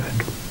one word.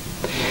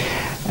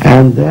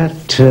 And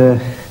that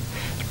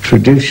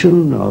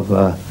tradition of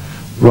a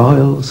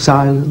royal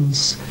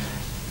silence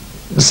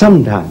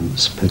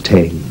sometimes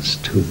pertains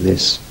to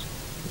this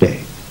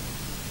day.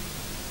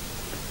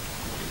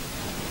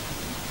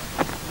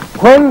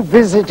 When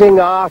visiting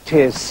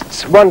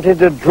artists wanted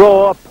to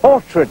draw a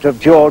portrait of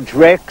George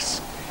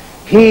Rex,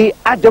 he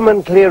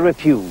adamantly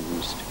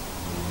refused.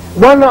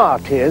 One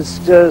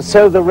artist,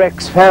 so the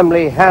Rex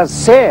family has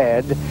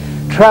said,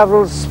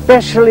 traveled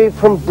specially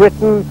from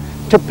Britain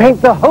to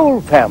paint the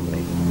whole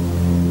family.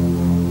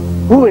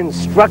 Who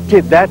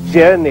instructed that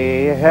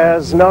journey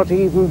has not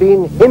even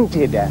been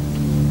hinted at.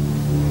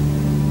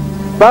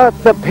 But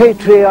the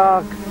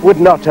patriarch would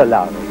not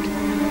allow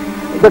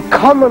it. The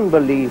common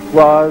belief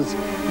was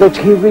that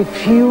he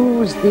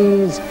refused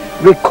these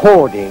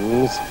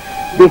recordings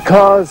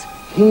because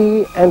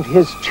he and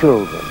his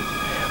children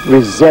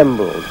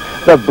resembled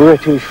the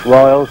British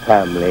royal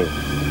family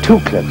too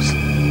closely.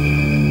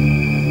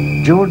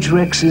 George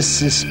Rex's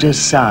sister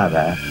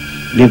Sarah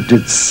lived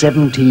at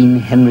 17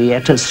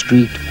 Henrietta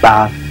Street,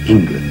 Bath,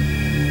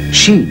 England.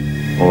 She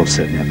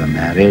also never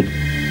married,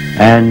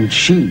 and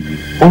she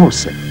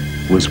also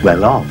was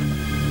well off.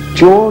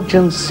 George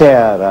and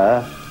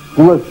Sarah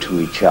wrote to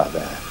each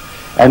other,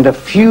 and a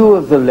few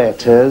of the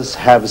letters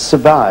have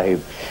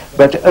survived,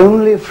 but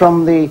only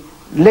from the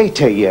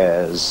later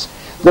years.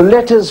 The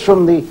letters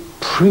from the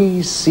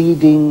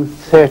preceding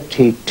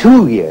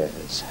 32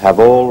 years have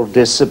all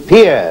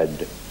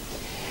disappeared.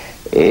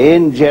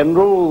 In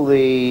general,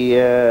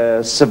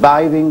 the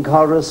surviving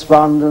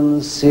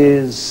correspondence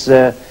is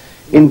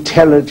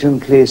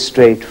intelligently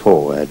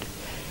straightforward.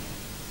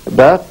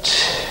 But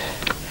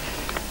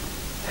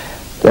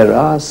there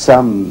are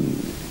some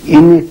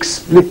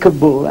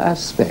inexplicable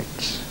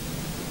aspects.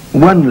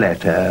 One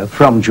letter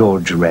from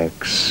George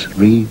Rex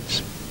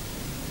reads,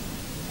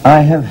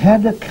 "I have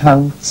had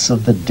accounts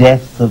of the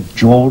death of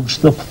George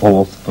the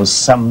Fourth for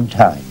some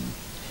time,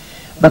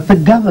 but the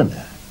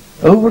governor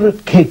over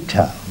at Cape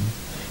Town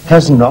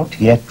has not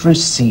yet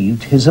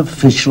received his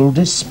official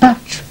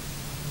dispatch."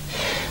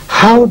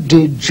 How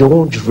did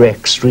George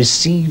Rex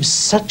receive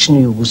such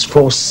news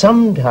for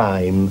some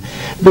time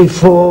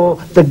before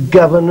the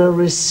governor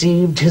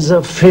received his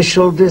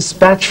official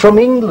dispatch from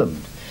England,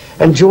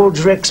 and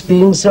George Rex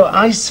being so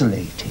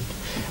isolated?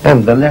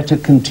 And the letter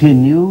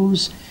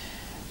continues,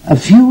 "A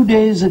few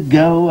days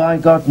ago I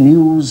got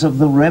news of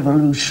the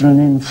revolution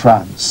in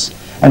France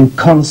and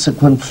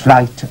consequent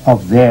flight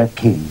of their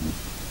king."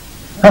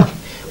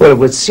 Well, it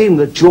would seem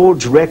that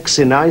George Rex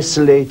in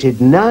isolated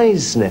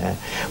Neisner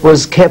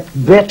was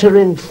kept better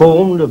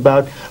informed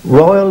about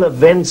royal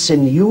events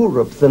in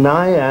Europe than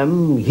I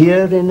am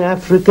here in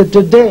Africa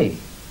today.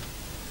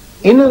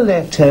 In a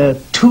letter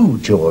to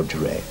George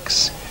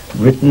Rex,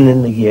 written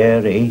in the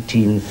year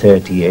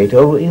 1838,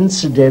 oh,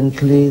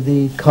 incidentally,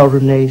 the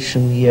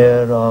coronation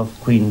year of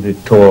Queen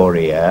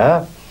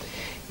Victoria,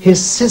 his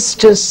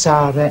sister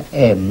Sarah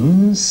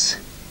ends,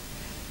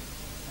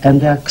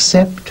 "And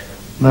accept,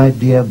 my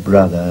dear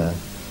brother,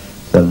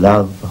 the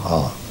love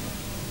of."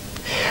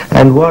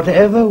 And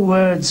whatever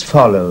words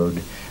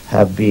followed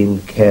have been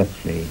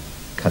carefully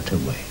cut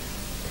away.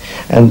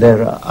 And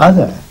there are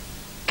other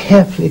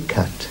carefully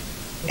cut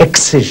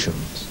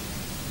excisions.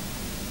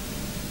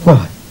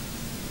 Why?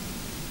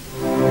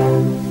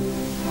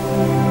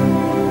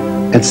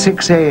 At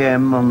 6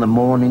 a.m. on the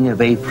morning of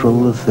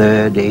April the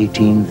 3rd,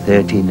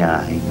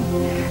 1839,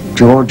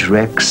 George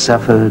Rex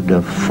suffered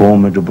a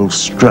formidable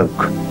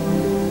stroke.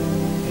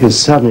 His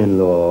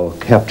son-in-law,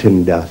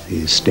 Captain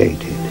Duthie,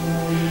 stated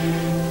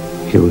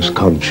he was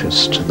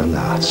conscious to the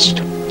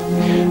last.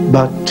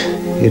 But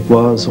it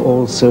was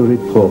also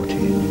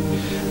reported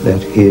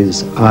that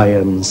his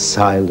iron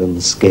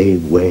silence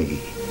gave way,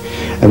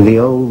 and the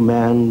old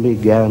man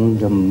began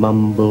to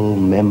mumble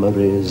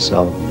memories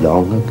of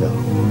long ago.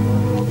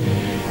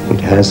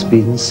 It has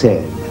been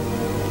said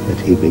that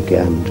he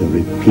began to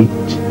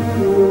repeat,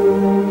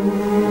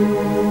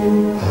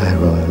 "My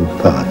royal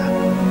father."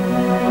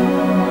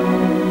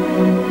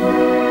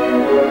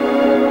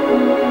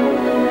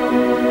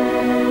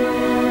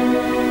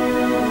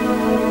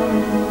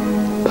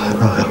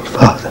 Royal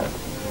father.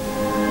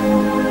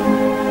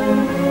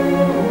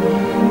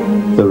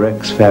 The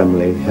Rex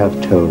family have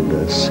told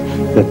us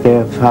that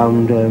their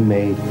founder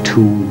made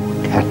two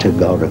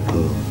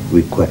categorical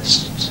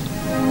requests.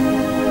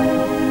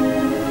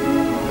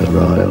 The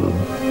royal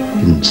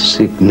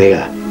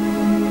insignia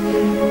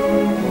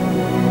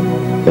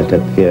that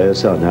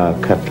appears on our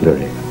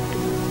cutlery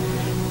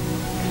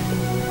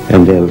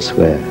and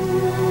elsewhere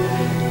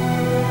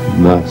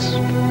must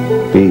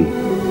be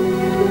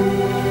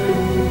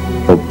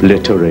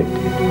obliterated.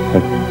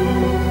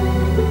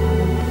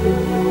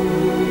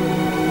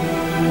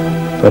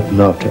 But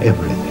not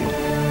everything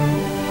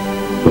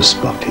was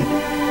spotted.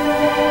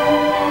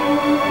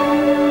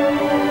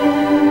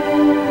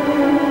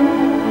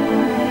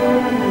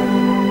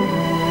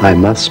 I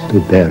must be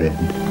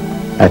buried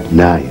at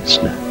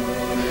Neisner,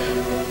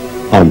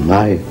 on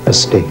my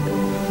estate.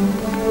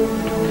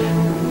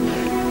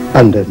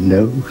 Under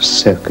no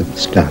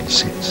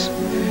circumstances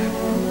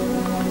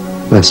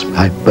must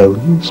my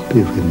bones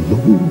be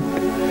removed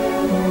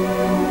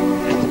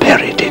and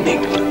buried in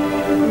England.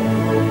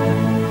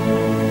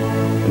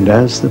 And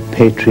as the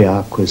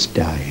patriarch was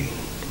dying,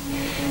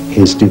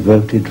 his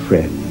devoted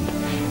friend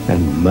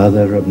and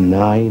mother of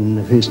 9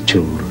 of his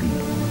children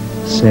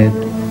said,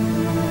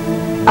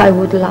 I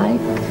would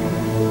like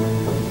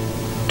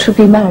to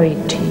be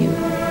married to you.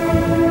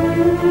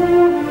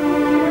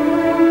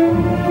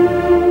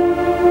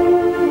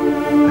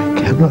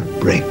 I cannot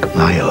break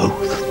my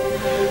oath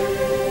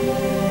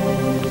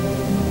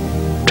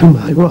to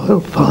my royal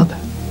father.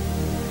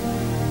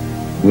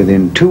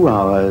 Within 2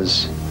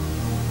 hours,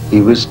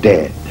 he was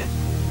dead.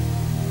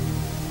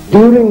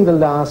 During the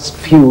last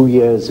few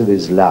years of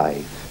his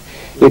life,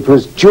 it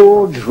was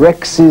George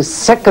Rex's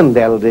second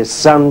eldest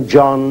son,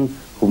 John,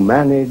 who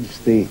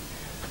managed the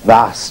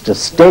vast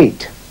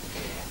estate.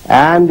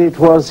 And it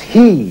was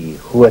he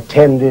who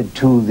attended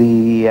to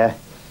the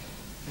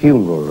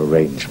funeral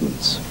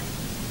arrangements.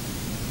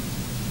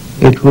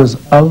 It was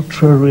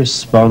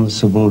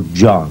ultra-responsible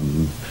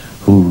John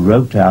who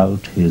wrote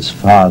out his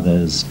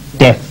father's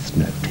death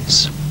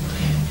notice.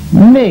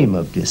 Name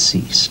of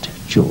deceased,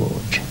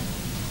 George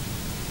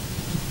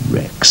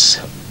Rex.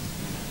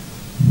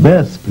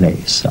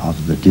 Birthplace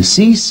of the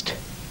deceased,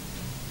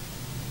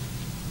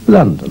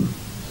 London.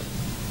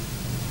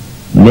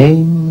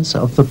 Names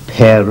of the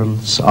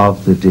parents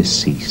of the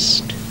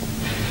deceased.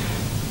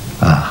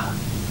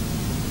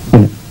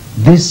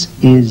 This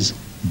is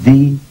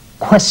the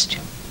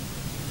question.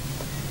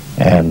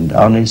 And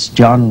honest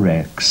John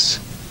Rex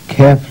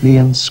carefully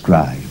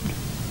inscribed,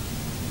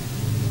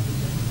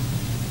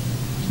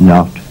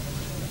 not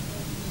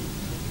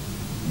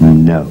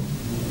no.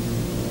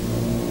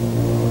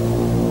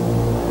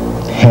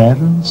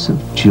 Parents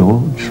of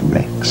George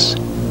Rex,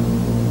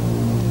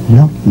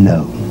 not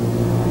known.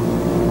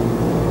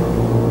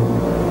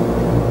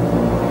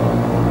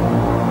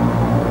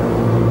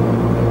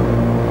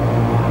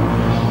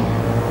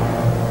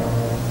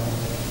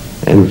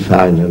 And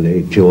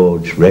finally,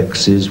 George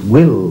Rex's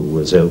will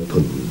was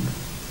opened.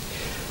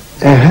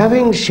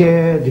 Having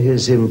shared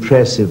his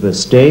impressive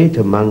estate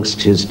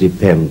amongst his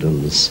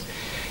dependents,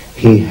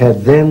 he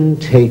had then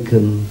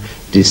taken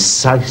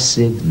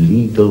decisive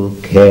legal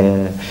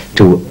care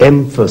to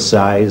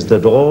emphasize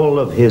that all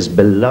of his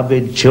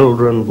beloved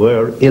children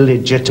were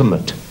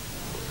illegitimate.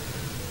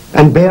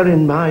 And bear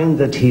in mind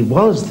that he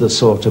was the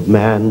sort of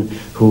man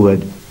who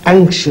had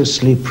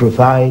anxiously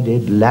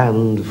provided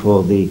land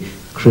for the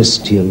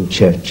Christian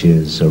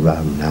churches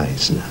around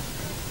Neisner.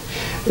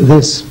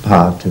 This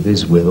part of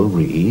his will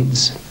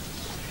reads,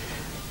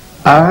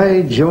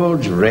 I,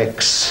 George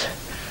Rex,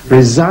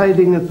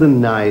 residing at the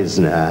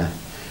Neisner,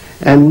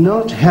 and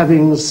not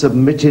having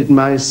submitted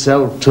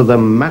myself to the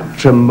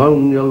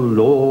matrimonial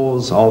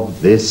laws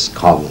of this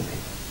colony.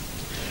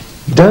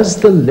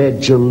 Does the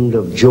legend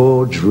of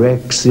George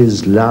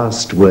Rex's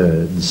last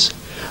words,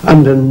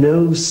 under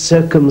no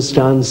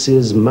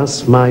circumstances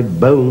must my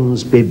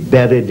bones be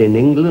buried in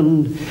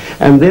England,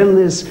 and then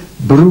this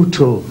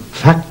brutal,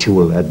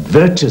 factual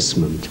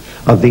advertisement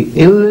of the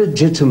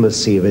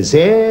illegitimacy of his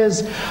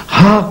heirs,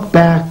 hark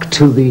back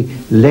to the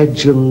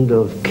legend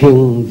of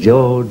King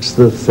George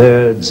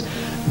III's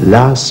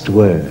last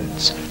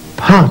words,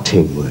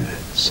 parting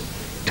words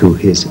to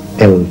his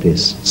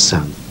eldest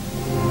son.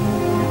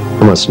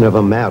 I must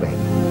never marry.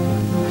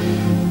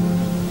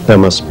 There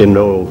must be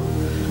no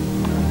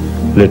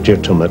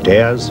legitimate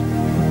heirs.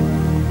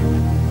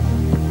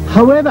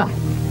 However,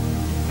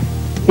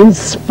 in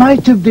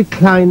spite of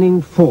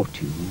declining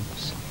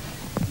fortunes,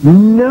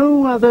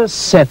 no other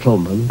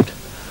settlement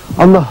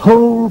on the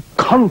whole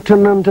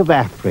continent of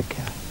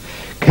Africa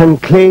can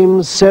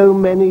claim so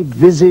many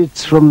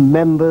visits from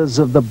members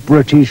of the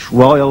British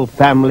royal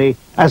family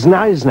as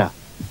Neisner.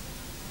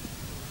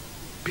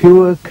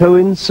 Pure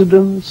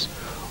coincidence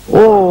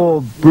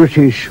or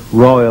British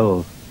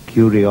royal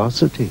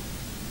curiosity?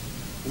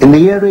 In the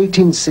year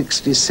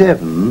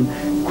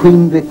 1867,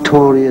 Queen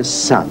Victoria's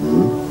son,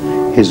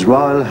 His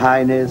Royal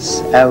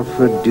Highness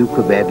Alfred, Duke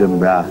of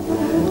Edinburgh,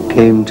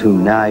 came to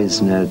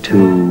Neisner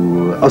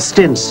to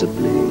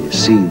ostensibly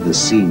see the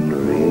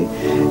scenery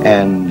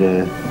and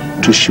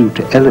to shoot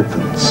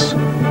elephants.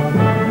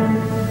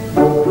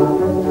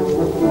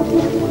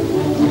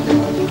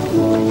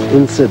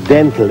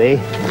 Incidentally,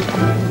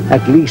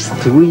 at least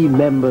 3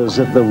 members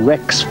of the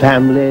Rex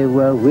family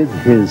were with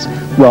His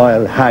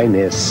Royal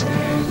Highness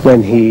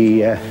when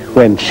he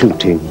went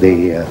shooting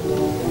the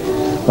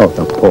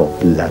poor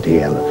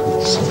bloody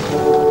elephants.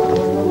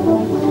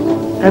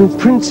 And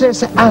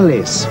Princess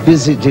Alice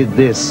visited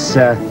this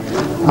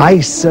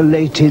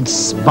isolated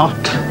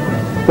spot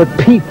that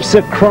peeps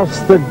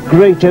across the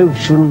great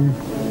ocean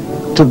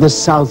to the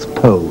South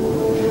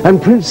Pole.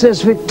 And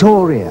Princess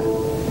Victoria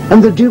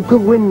and the Duke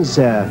of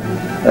Windsor,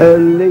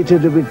 later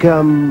to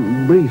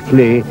become,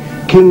 briefly,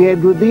 King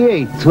Edward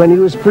VIII when he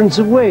was Prince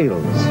of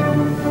Wales.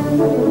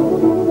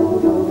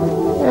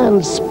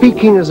 And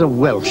speaking as a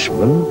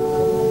Welshman,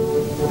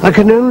 I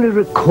can only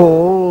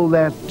recall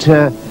that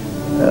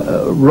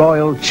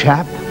royal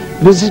chap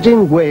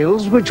visiting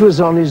Wales, which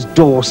was on his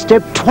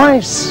doorstep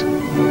twice.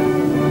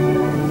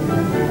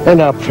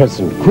 And our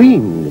present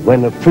queen,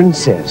 when a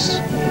princess,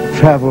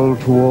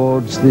 travelled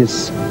towards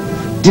this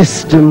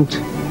distant,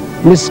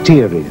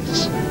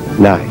 mysterious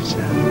night.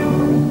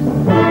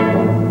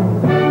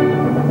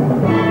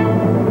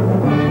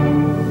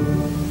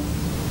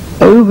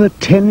 Over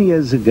 10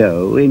 years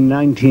ago, in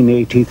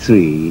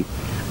 1983,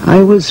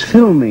 I was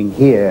filming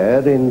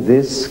here in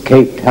this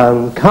Cape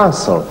Town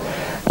castle,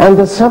 and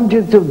the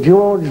subject of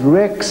George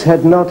Rex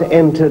had not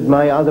entered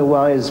my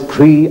otherwise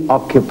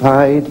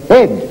preoccupied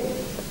head.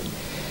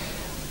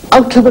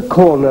 Out to the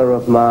corner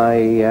of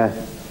my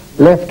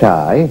left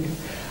eye,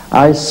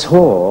 I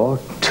saw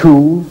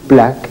two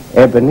black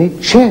ebony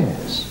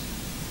chairs.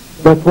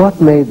 But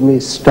what made me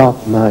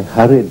stop my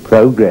hurried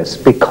progress,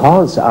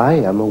 because I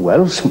am a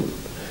Welshman,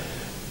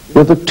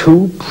 were the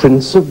two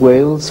Prince of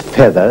Wales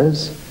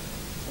feathers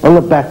on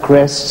the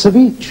backrests of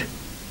each.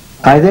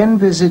 I then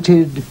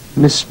visited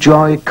Miss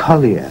Joy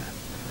Collier,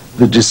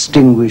 the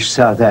distinguished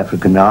South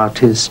African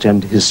artist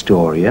and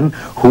historian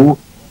who,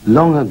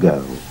 long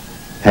ago,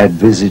 had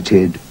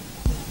visited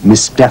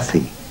Miss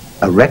Duthie,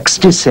 a Rex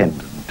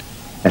descendant,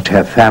 at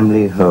her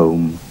family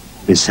home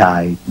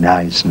beside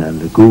Knysna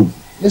Lagoon.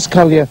 Miss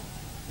Collier,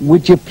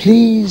 would you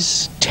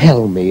please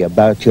tell me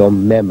about your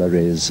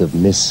memories of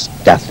Miss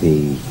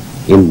Duthie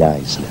in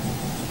Knysna?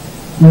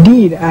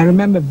 Indeed, I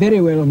remember very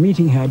well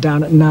meeting her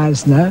down at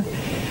Knysna.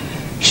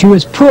 She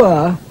was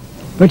poor,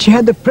 but she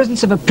had the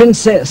presence of a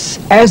princess,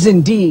 as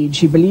indeed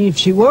she believed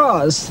she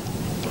was.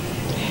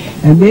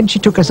 And then she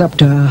took us up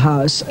to her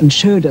house and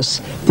showed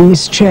us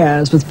these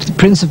chairs with the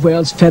Prince of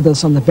Wales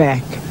feathers on the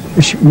back,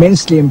 which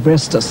immensely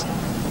impressed us.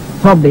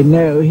 Probably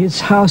know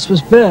his house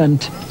was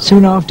burnt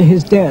soon after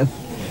his death,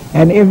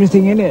 and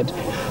everything in it.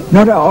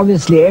 Not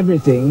obviously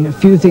everything, a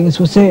few things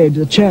were saved,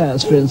 the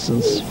chairs for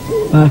instance,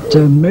 but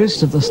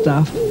most of the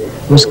stuff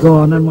was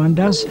gone, and one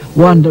does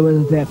wonder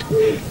whether that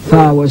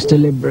fire was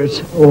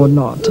deliberate or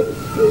not.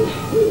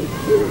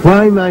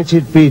 Why might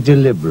it be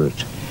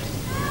deliberate?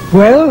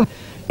 Well,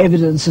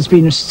 evidence has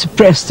been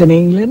suppressed in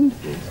England.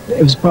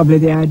 It was probably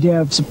the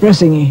idea of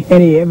suppressing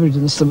any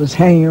evidence that was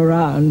hanging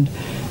around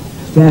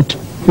that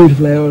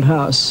beautiful old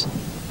house.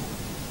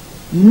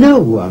 No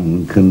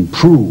one can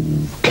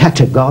prove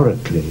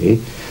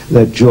categorically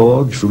that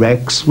George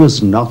Rex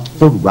was not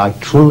the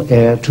rightful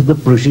heir to the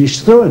British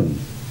throne.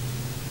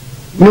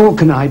 Nor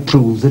can I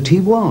prove that he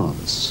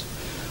was.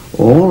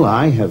 All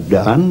I have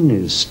done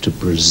is to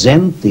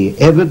present the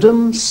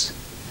evidence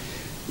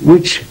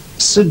which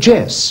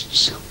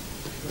suggests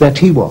that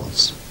he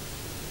was.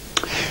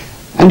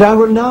 And I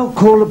will now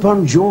call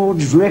upon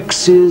George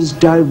Rex's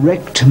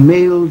direct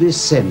male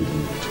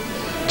descendant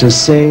to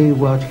say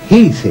what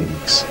he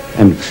thinks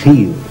and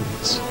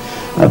feels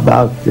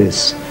about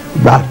this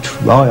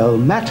right royal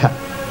matter.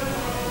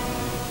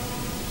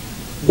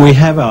 We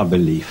have our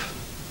belief,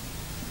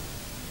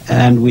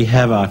 and we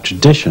have our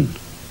tradition,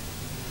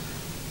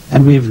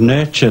 and we've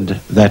nurtured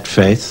that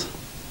faith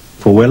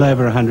for well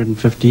over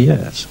 150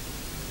 years,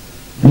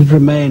 and it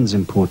remains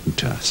important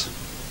to us.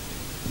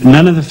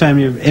 None of the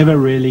family have ever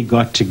really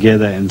got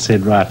together and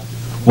said, right,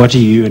 what do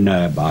you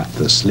know about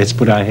this? Let's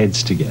put our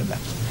heads together.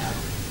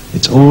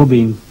 It's all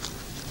been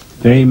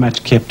very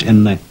much kept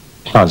in the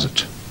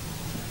closet.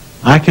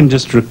 I can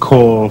just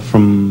recall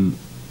from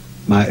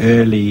my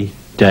early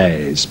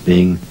days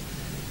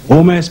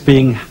almost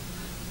being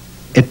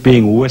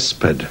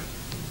whispered,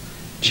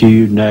 do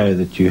you know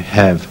that you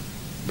have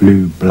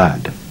blue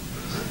blood?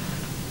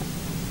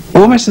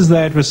 Almost as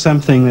though it was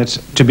something that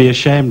to be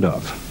ashamed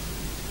of.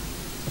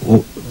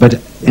 But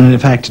in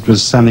fact it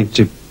was something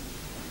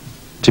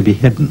to be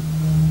hidden.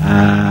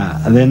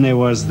 And then there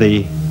was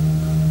the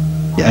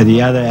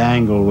other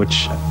angle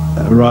which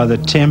rather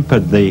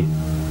tempered the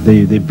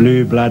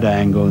blue blood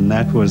angle, and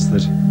that was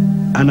that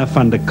Anna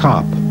van der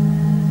Kaap,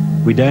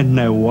 we don't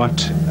know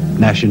what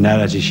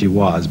nationality she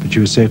was, but she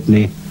was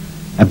certainly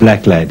a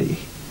black lady.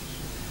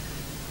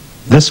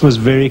 This was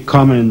very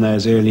common in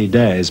those early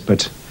days,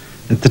 but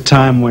at the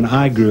time when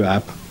I grew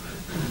up,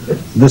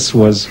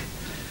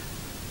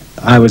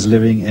 I was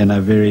living in a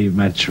very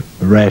much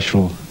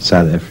racial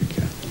South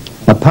Africa.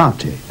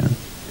 Apartheid. Huh?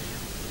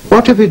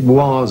 What if it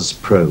was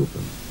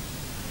proven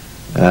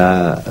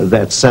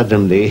that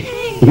suddenly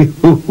you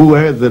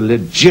were the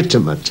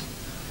legitimate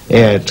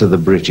heir to the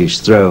British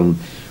throne?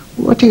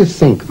 What do you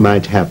think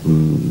might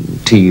happen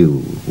to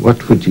you?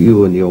 What would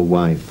you and your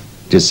wife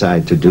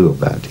decide to do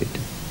about it?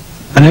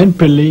 I don't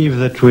believe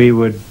that we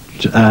would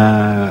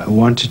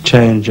want to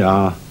change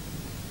our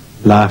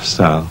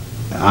lifestyle.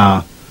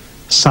 Our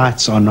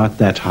sights are not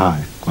that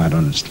high, quite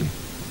honestly.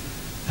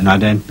 And I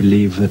don't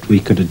believe that we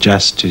could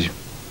adjust to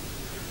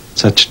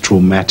such a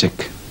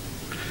traumatic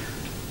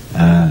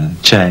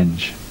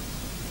change.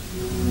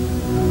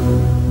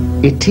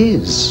 It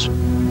is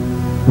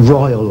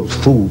royal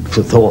food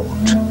for thought,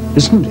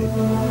 isn't it?